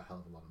paid a hell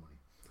of a lot of money.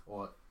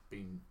 Or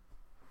been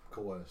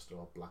coerced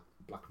or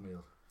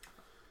blackmailed.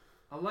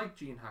 I like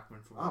Gene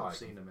Hackman from what I've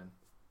seen him in.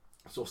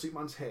 So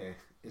Superman's hair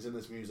is in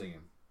this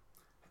museum.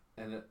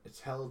 And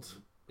it's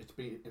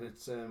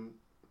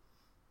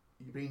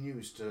being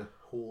used to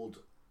hold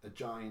a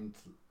giant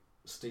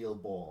steel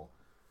ball.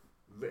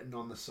 Written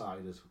on the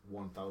side as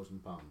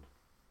 £1,000.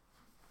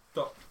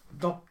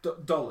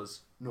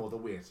 Dollars? No, the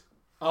weight.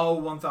 Oh,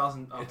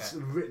 1,000. Okay. It's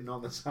written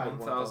on the side.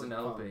 1,000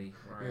 LB.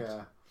 Right.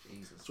 Yeah.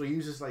 Jesus. So he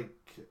uses like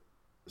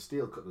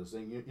steel cutters,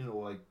 you know,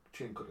 like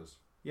chain cutters.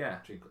 Yeah.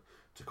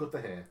 To cut the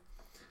hair.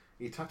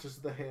 He attaches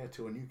the hair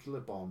to a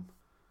nuclear bomb.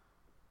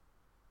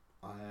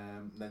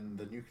 Then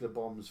the nuclear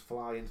bombs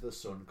fly into the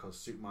sun because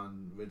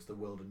Superman rids the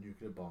world of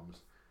nuclear bombs.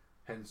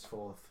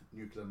 Henceforth,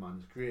 Nuclear Man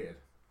is created.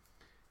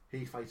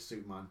 He fights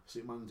Superman.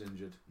 Superman's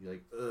injured. You're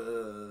like,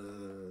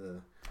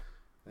 ugh.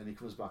 Then he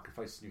comes back and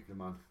fights Nuclear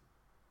Man.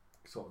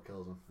 sort of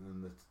kills him,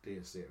 and the day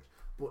is saved.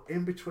 But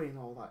in between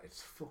all that,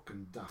 it's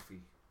fucking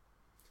daffy.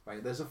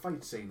 Right, there's a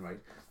fight scene, right?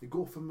 They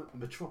go from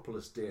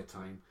Metropolis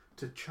daytime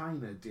to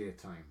China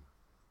daytime.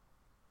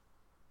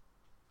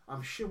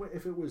 I'm sure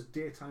if it was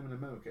daytime in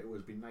America, it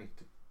would be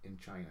night in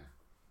China.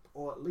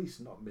 Or at least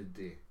not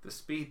midday. The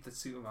speed that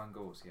Superman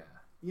goes, yeah.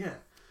 Yeah.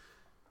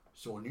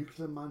 So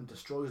Nuclear Man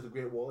destroys the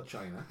Great Wall of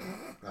China,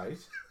 right?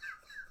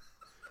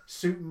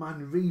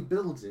 Superman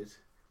rebuilds it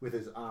with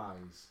his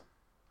eyes.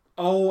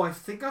 Oh, I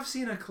think I've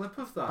seen a clip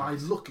of that. By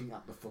looking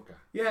at the fucker.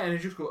 Yeah, and it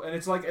just go, and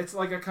it's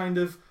like a kind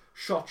of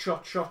shot,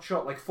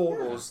 like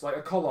photos, like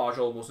a collage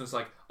almost. And it's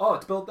like, oh,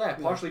 it's built there,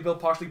 partially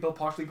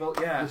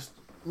built, yeah. Just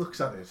looks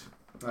at it,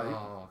 right?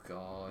 Oh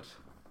god.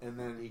 And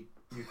then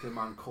Nuclear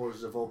Man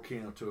causes a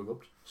volcano to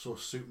erupt, so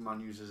Superman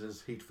uses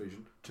his heat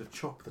vision to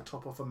chop the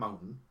top off a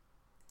mountain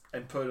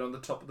and put it on the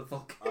top of the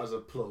volcano as a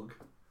plug.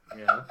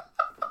 Yeah.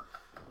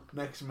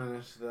 Next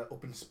minute, they're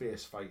up in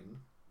space fighting,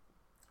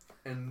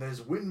 and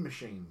there's wind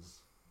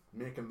machines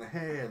making the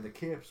hair and the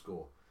capes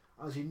go.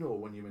 As you know,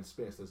 when you're in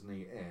space, there's no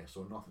air,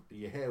 so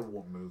your hair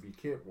won't move, your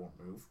cape won't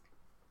move.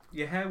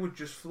 Your hair would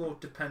just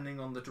float depending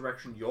on the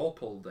direction you're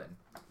pulled in.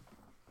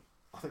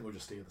 I think we'll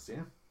just stay the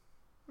same.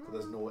 But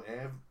there's no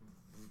air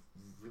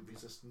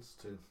resistance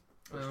to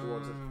push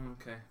towards it.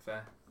 Okay,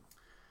 fair.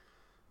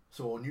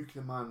 So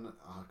Nuclear Man,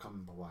 I can't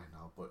remember why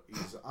now, but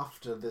he's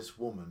after this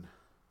woman,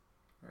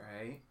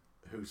 right,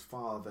 whose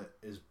father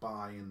is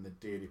buying the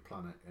Daily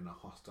Planet in a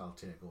hostile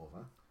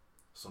takeover,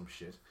 some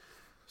shit.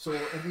 So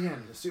in the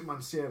end,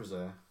 Superman saves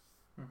her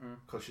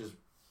because she's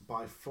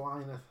by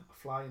flying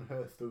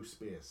her through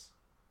space.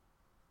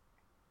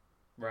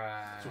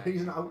 Right. So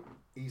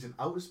he's in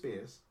outer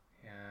space,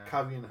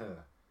 carrying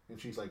her, and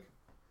she's like,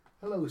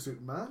 "Hello,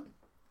 Superman.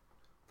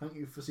 Thank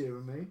you for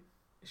saving me.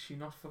 Is she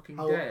not fucking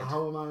dead?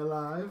 How am I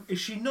alive? Is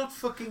she not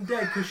fucking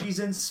dead because she's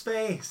in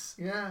space?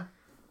 Yeah.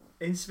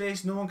 In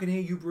space, no one can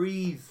hear you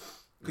breathe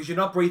because you're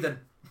not breathing.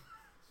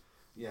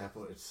 Yeah,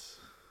 but it's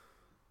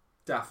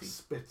daffy.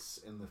 Spits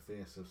in the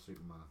face of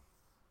Superman.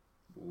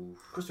 Oof.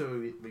 Christopher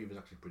Reeve is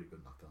actually pretty good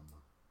in that film,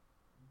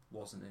 though.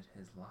 Wasn't it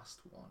his last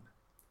one?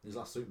 His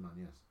last Superman,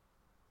 yes.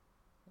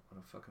 What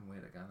a fucking way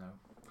to go now.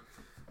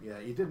 Yeah,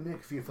 he did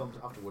make a few films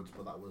afterwards,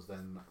 but that was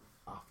then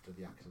after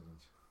the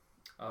accident.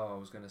 Oh, I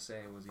was going to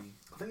say, was he...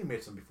 I think he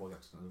made some before the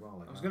accident as well.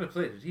 Like I was going to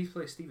did he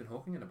play Stephen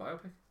Hawking in a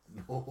biopic?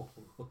 No.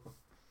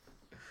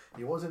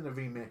 He was in the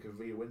remake of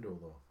Rear Window,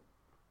 though.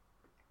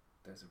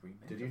 There's a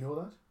remake? Did you know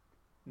that?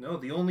 No,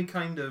 the only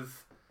kind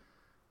of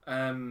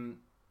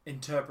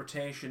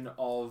interpretation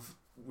of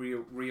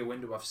Rear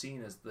Window I've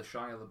seen is the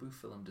Shia LaBeouf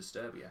film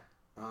Disturbia.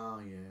 Oh,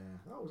 yeah.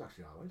 That was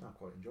actually alright. I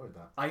quite enjoyed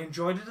that. I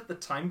enjoyed it at the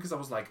time because I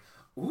was like,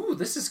 ooh,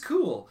 this is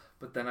cool.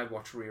 But then I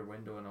watched Rear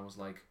Window and I was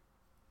like,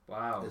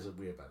 wow. This is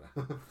way better.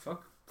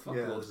 Fuck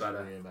yeah, loads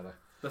better. Way better.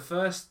 The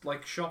first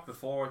shot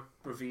before it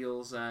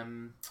reveals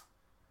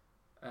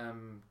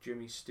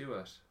Jimmy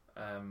Stewart,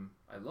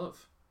 I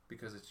love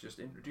because it's just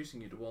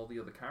introducing you to all the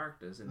other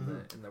characters in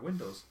their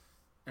windows,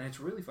 and it's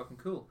really fucking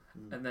cool.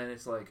 And then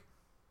it's like,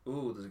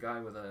 ooh, there's a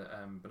guy with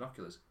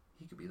binoculars.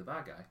 He could be the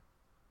bad guy,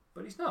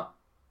 but he's not.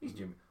 He's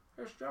Jimmy.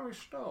 There's Jimmy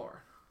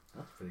Stewart.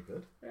 That's pretty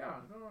good.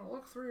 Yeah,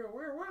 look through your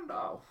rear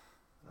window.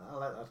 I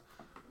like that.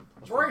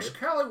 Grace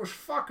Kelly was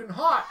fucking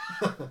hot.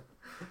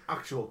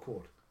 Actual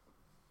quote.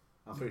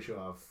 I'm pretty sure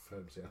I've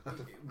heard him say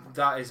that.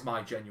 That is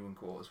my genuine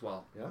quote as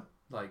well. Yeah?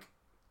 Like,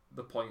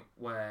 the point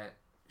where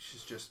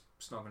she's just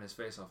snogging his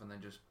face off and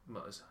then just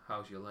mutters,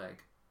 "How's your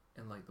leg?"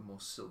 in like the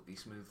most silky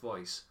smooth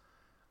voice.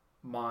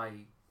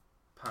 My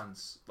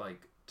pants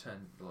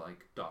turn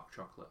like dark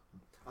chocolate.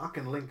 I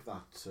can link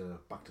that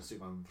back to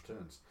Superman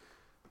Returns.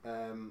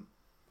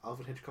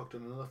 Alfred Hitchcock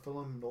did another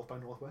film, North by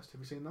Northwest.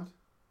 Have you seen that?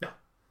 No.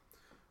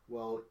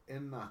 Well,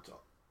 in that,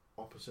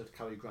 opposite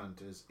Cary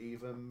Grant is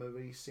Eva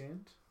Marie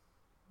Saint.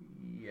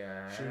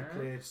 Yeah. She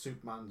played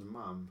Superman's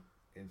mum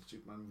in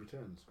Superman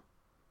Returns.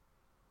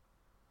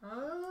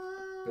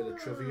 Bit of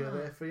trivia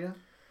there for you.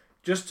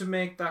 Just to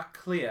make that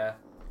clear,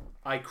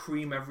 I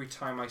cream every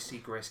time I see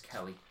Grace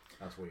Kelly.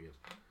 That's weird.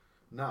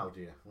 Now,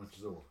 dear, when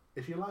she's old,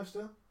 is she alive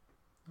still?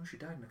 Oh, she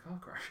died in a car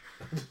crash.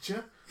 Did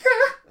you?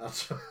 Yeah.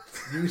 That's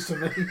news to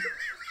me.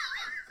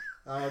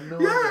 I have no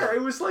idea. idea.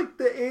 It was like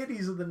the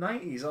 80s or the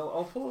 90s.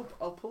 I'll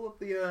pull up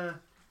the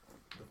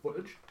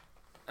footage.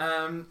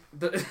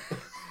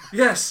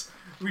 Yes,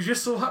 we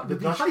just so happened to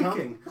be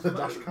hiking. The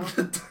dash cam.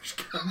 The dash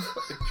cam.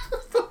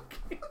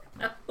 Fucking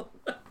hell.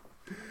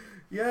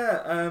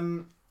 Yeah,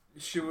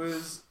 she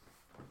was.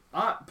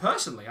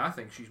 Personally, I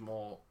think she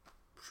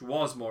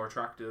was more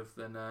attractive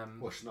than.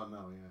 Well, she's not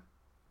now, yeah.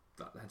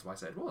 That's why I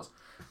said was.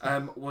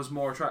 Was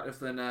more attractive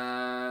than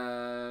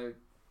Marilyn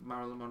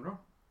Monroe.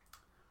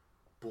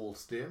 Bold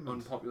statement.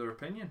 Unpopular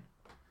opinion.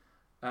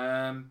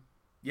 We've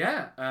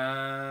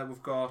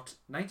got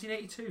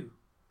 1982.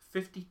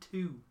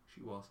 52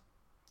 she was.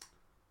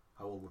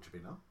 How old would she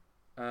be now?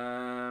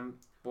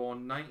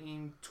 Born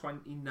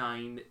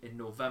 1929 in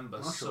November.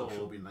 I'm sure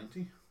she'll be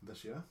 90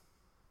 this year.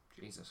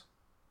 Jesus.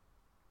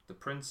 The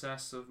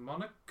Princess of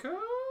Monaco?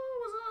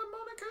 Was that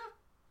Monica?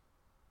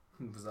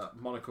 was that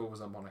Monaco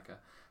was a Monica.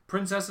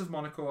 Princess of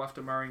Monaco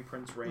after marrying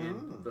Prince Rain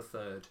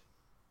III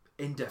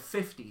in the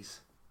 50s.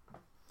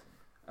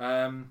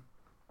 I'm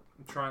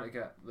trying to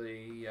get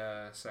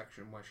the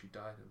section where she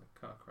died in the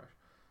car crash.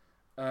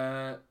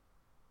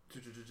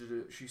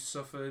 She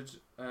suffered.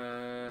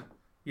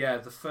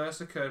 The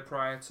first occurred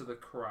prior to the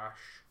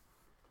crash.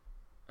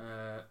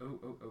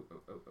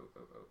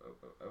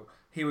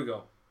 Here we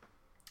go.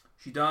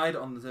 She died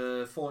on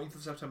the 14th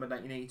of September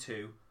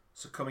 1982,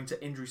 succumbing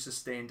to injuries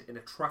sustained in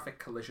a traffic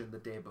collision the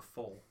day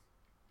before.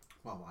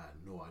 Well, I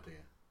had no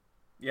idea.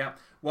 Yeah,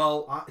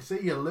 well...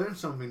 See, you learn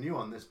something new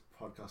on this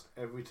podcast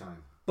every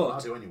time. But I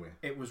do anyway.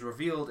 It was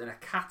revealed in a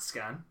CAT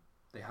scan,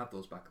 they had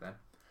those back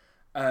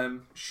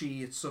then,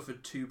 she had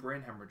suffered 2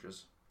 brain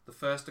hemorrhages. The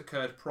first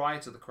occurred prior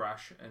to the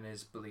crash and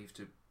is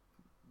believed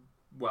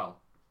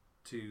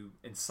to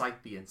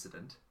incite the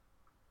incident,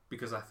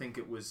 because I think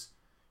it was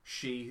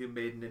she who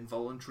made an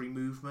involuntary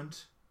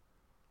movement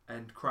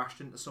and crashed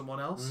into someone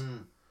else.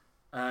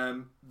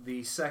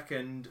 The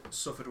second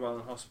suffered while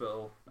in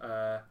hospital,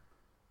 the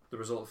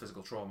result of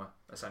physical trauma,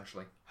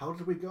 essentially. How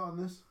did we go on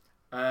this?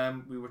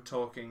 We were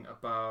talking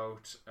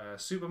about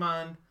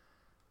Superman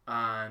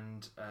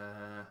and...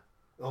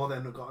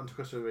 then we got into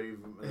Christopher Reeve.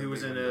 Who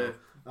was in a...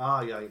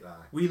 yeah.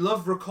 We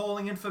love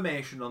recalling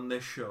information on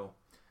this show.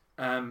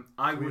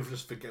 We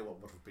just forget what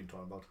we've been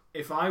talking about.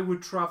 If I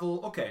would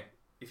travel... Okay,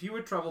 if you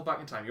would travel back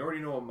in time, you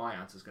already know what my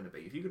answer is going to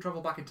be. If you could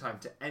travel back in time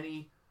to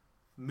any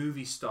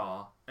movie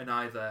star and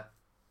either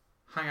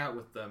hang out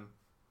with them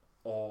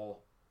or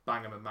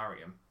bang them and marry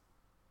them,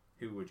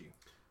 who would you?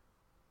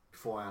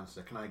 Before I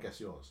answer, can I guess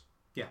yours?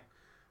 Yeah.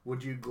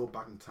 Would you go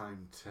back in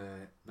time to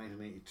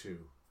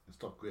 1982 and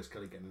stop Grace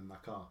Kelly getting in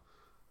that car?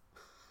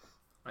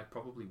 I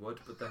probably would,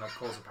 but then I'd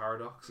cause a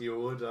paradox. You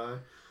would,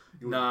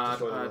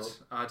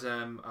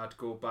 I'd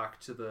go back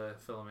to the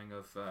filming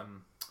of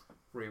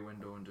Rear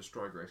Window and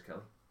destroy Grace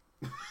Kelly.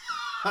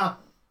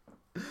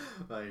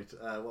 Right,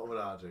 what would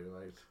I do?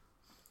 Right,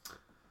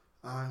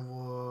 I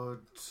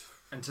would...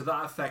 And to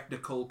that effect,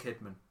 Nicole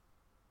Kidman.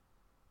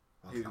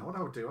 That's not what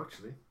I would do,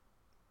 actually.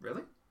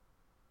 Really?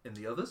 In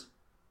The Others?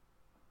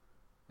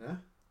 Yeah?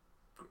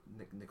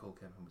 Nicole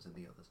Kidman was in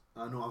The Others.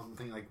 I know, I'm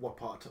thinking, like, what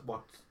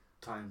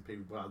time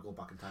period would I go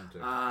back in time to?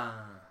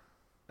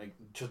 Like,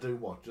 to do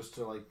what? Just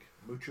to, like,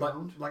 mooch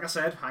around? Like I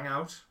said, hang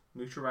out,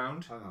 mooch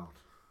around. Hang out.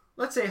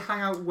 Let's say hang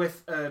out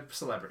with a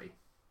celebrity.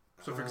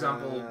 So, for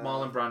example,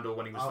 Marlon Brando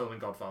when he was filming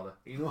Godfather.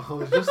 You know, I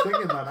was just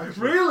thinking that,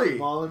 actually. Really?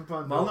 Marlon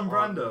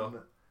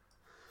Brando.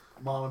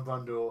 Marlon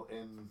Brando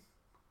in...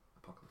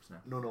 Apocalypse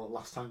Now. No,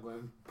 Last Tango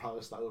in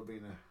Paris, that would have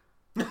been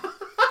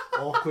a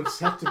awkward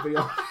set to be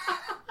on.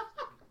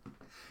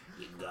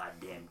 You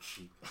goddamn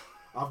cheap.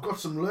 I've got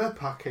some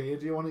Lurpak here.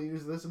 Do you want to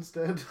use this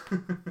instead?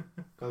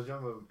 Because do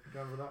you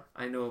remember that?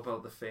 I know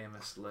about the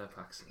famous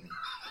Lurpak scene.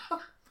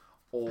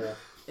 Or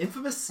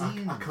infamous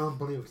scene. I can't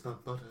believe it's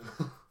not butter.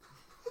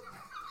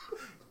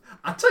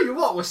 I tell you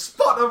what, we're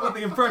spot on with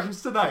the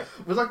impressions tonight.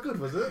 Was that good,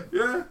 was it?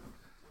 Yeah.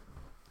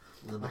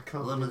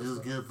 Let me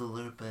just get the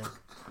Lurpak.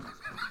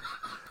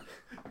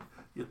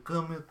 You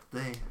come here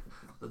today,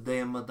 the day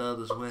of my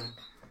daughter's wedding,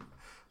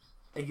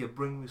 and you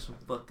bring me some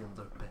fucking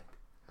Lurpak.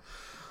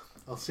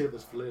 I'll save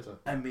this for later.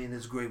 I mean,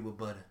 it's great with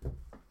butter.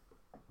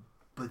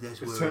 But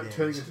that's it's where it ends.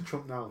 Turning into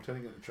Trump now.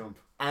 Turning into Trump.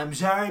 I'm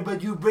sorry,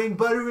 but you bring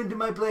butter into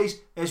my place,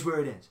 that's where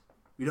it ends.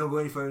 You don't go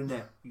any further than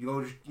that.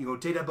 You go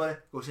take that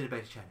butter, go send it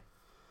back to China.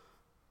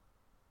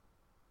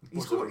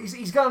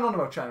 He's going on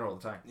about China all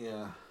the time.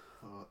 Yeah.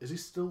 Is he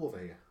still over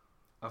here?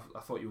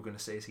 I thought you were going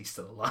to say, is he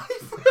still alive?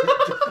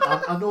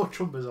 I know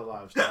Trump is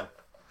alive still.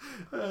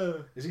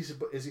 Is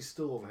he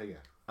still over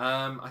here?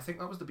 I think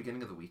that was the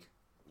beginning of the week.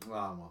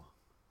 Well.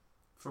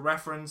 For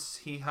reference,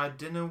 he had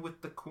dinner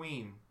with the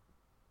Queen.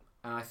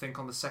 And I think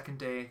on the second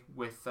day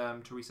with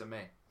Theresa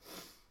May.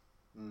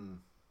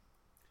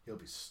 He'll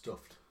be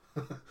stuffed.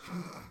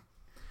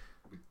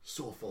 Be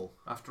so full.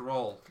 After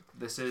all,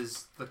 this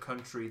is the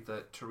country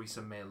that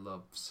Theresa May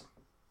loves,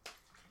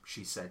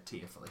 she said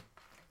tearfully.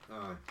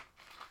 Aye.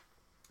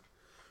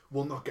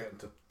 We'll not get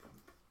into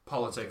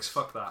politics.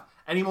 Fuck that.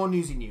 Any more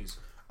newsy news?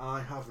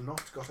 I have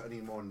not got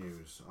any more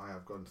news. I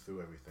have gone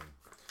through everything.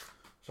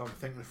 So I'm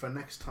thinking for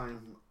next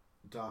time,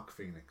 Dark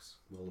Phoenix.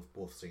 We'll have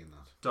both seen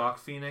that. Dark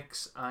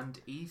Phoenix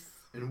and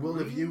ETH. And will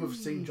have you have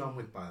seen John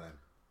Wick by then?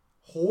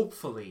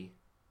 Hopefully.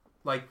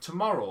 Like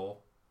tomorrow,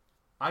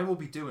 I will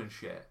be doing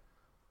shit,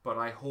 but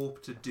I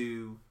hope to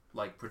do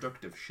like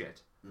productive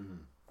shit.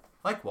 Mm-hmm.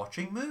 Like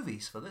watching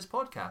movies for this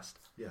podcast.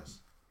 Yes.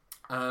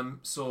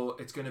 So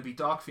it's going to be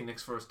Dark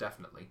Phoenix for us,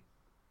 definitely.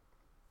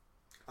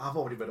 I've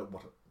already read up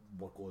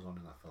what goes on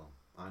in that film.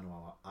 I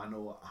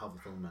know how the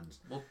film ends.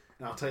 Well,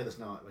 and I'll tell you this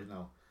right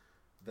now.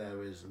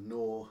 There is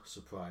no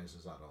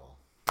surprises at all.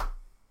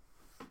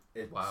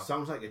 It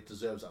sounds like it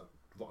deserves that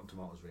Rotten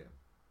Tomatoes rating.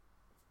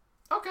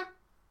 Okay.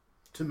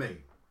 To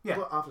me. Yeah.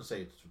 But I have to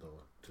say it's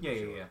to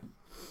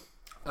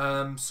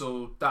Yeah.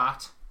 So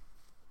that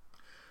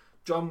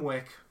John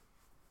Wick,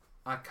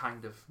 I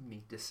kind of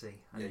need to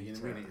see. You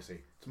really need to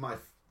see. It's my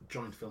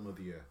joint film of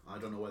the year. I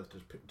don't know whether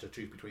to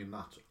choose between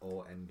that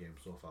or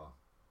Endgame so far.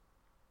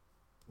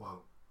 Wow.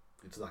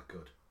 It's that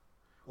good.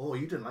 Oh,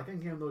 you didn't like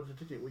Endgame though,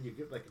 did you? Would you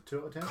give like a 2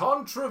 out of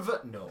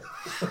 10? No.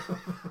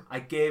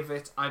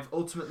 I've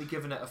ultimately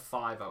given it a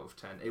 5 out of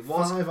 10. It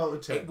was 5 out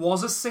of 10. It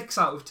was a 6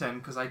 out of 10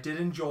 because I did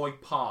enjoy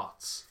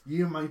parts.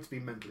 You might be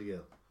mentally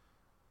ill.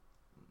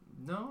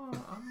 No,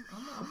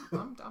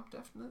 I'm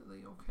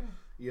definitely okay.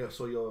 Yeah,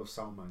 so you're of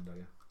sound mind, are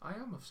you? I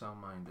am of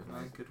sound mind, and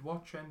I could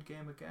watch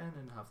Endgame again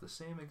and have the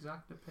same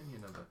exact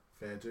opinion of it.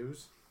 Fair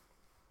dues.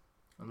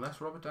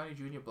 Unless Robert Downey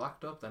Jr.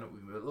 blacked up, then it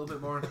would be a little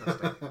bit more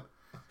interesting.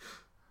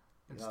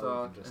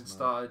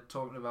 Started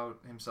talking about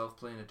himself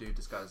playing a dude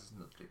disguised as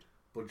another dude.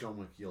 But John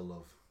Wick, you'll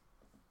love.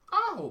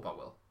 I hope I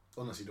will.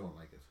 Unless you don't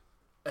like it.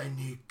 I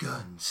need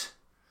guns.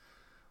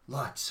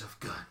 Lots of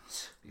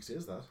guns. He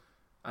says that.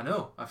 I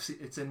know. I've seen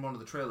it's in one of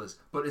the trailers.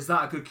 But is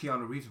that a good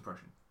Keanu Reeves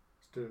impression?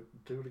 Do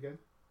it again.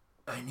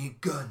 I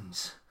need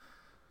guns.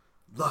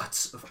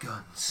 Lots of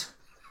guns.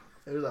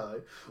 Who's that?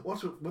 Like?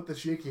 What's with the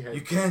shaky head?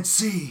 You can't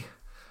see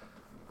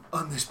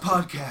on this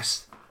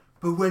podcast,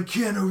 but when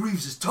Keanu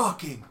Reeves is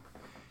talking,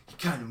 he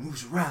kind of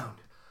moves around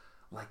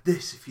like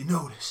this, if you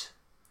notice.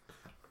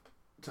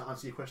 To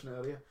answer your question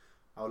earlier,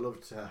 I would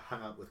love to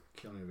hang out with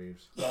Keanu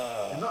Reeves.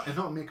 And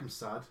not make him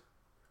sad.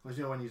 Because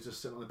you know when he's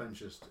just sitting on the bench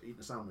just eating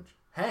a sandwich.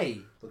 Hey,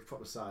 Looks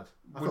proper sad.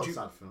 I felt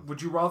sad for him.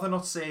 Would you rather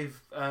not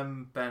save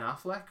Ben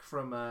Affleck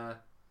from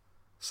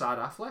Sad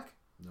Affleck?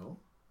 No.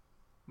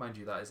 Mind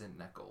you, that is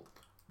internet gold.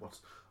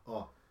 What's...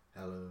 Oh,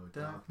 hello,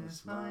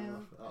 darkness, my my...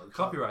 old... Oh,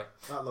 Copyright.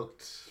 That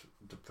looked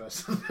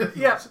depressing.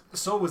 Yeah,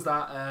 so was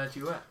that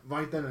duet.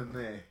 Right then and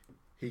there,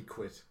 he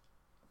quit.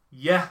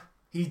 Yeah,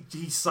 he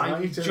signed,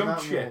 Right he in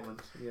jumped that ship.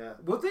 moment, yeah.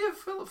 Would they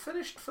have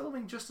finished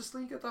filming Justice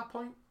League at that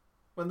point?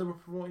 When they were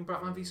promoting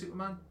Batman v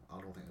Superman? I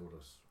don't think they would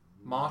have.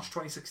 March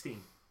 2016.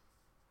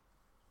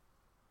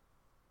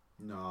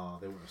 No,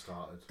 they wouldn't have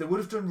started. They would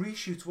have done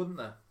reshoots, wouldn't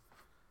they?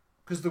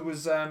 Because there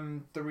was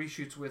the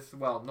reshoots with,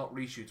 well, not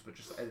reshoots, but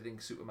just editing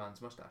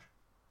Superman's mustache.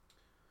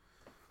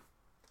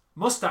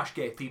 Mustache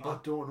gate, people. I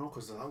don't know,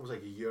 because that was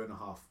like a year and a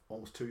half,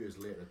 almost 2 years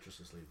later,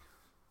 Justice League.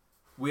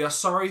 We are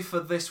sorry for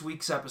this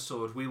week's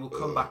episode. We will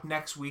come back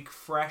next week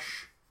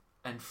fresh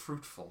and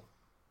fruitful.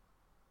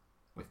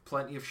 With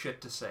plenty of shit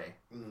to say.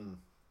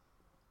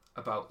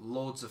 About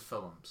loads of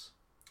films.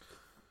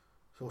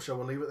 So shall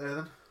we leave it there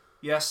then?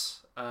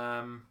 Yes,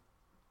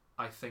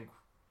 I think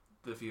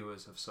the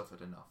viewers have suffered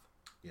enough.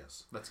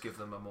 Yes. Let's give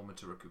them a moment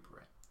to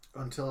recuperate.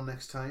 Until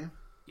next time.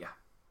 Yeah.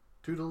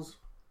 Toodles.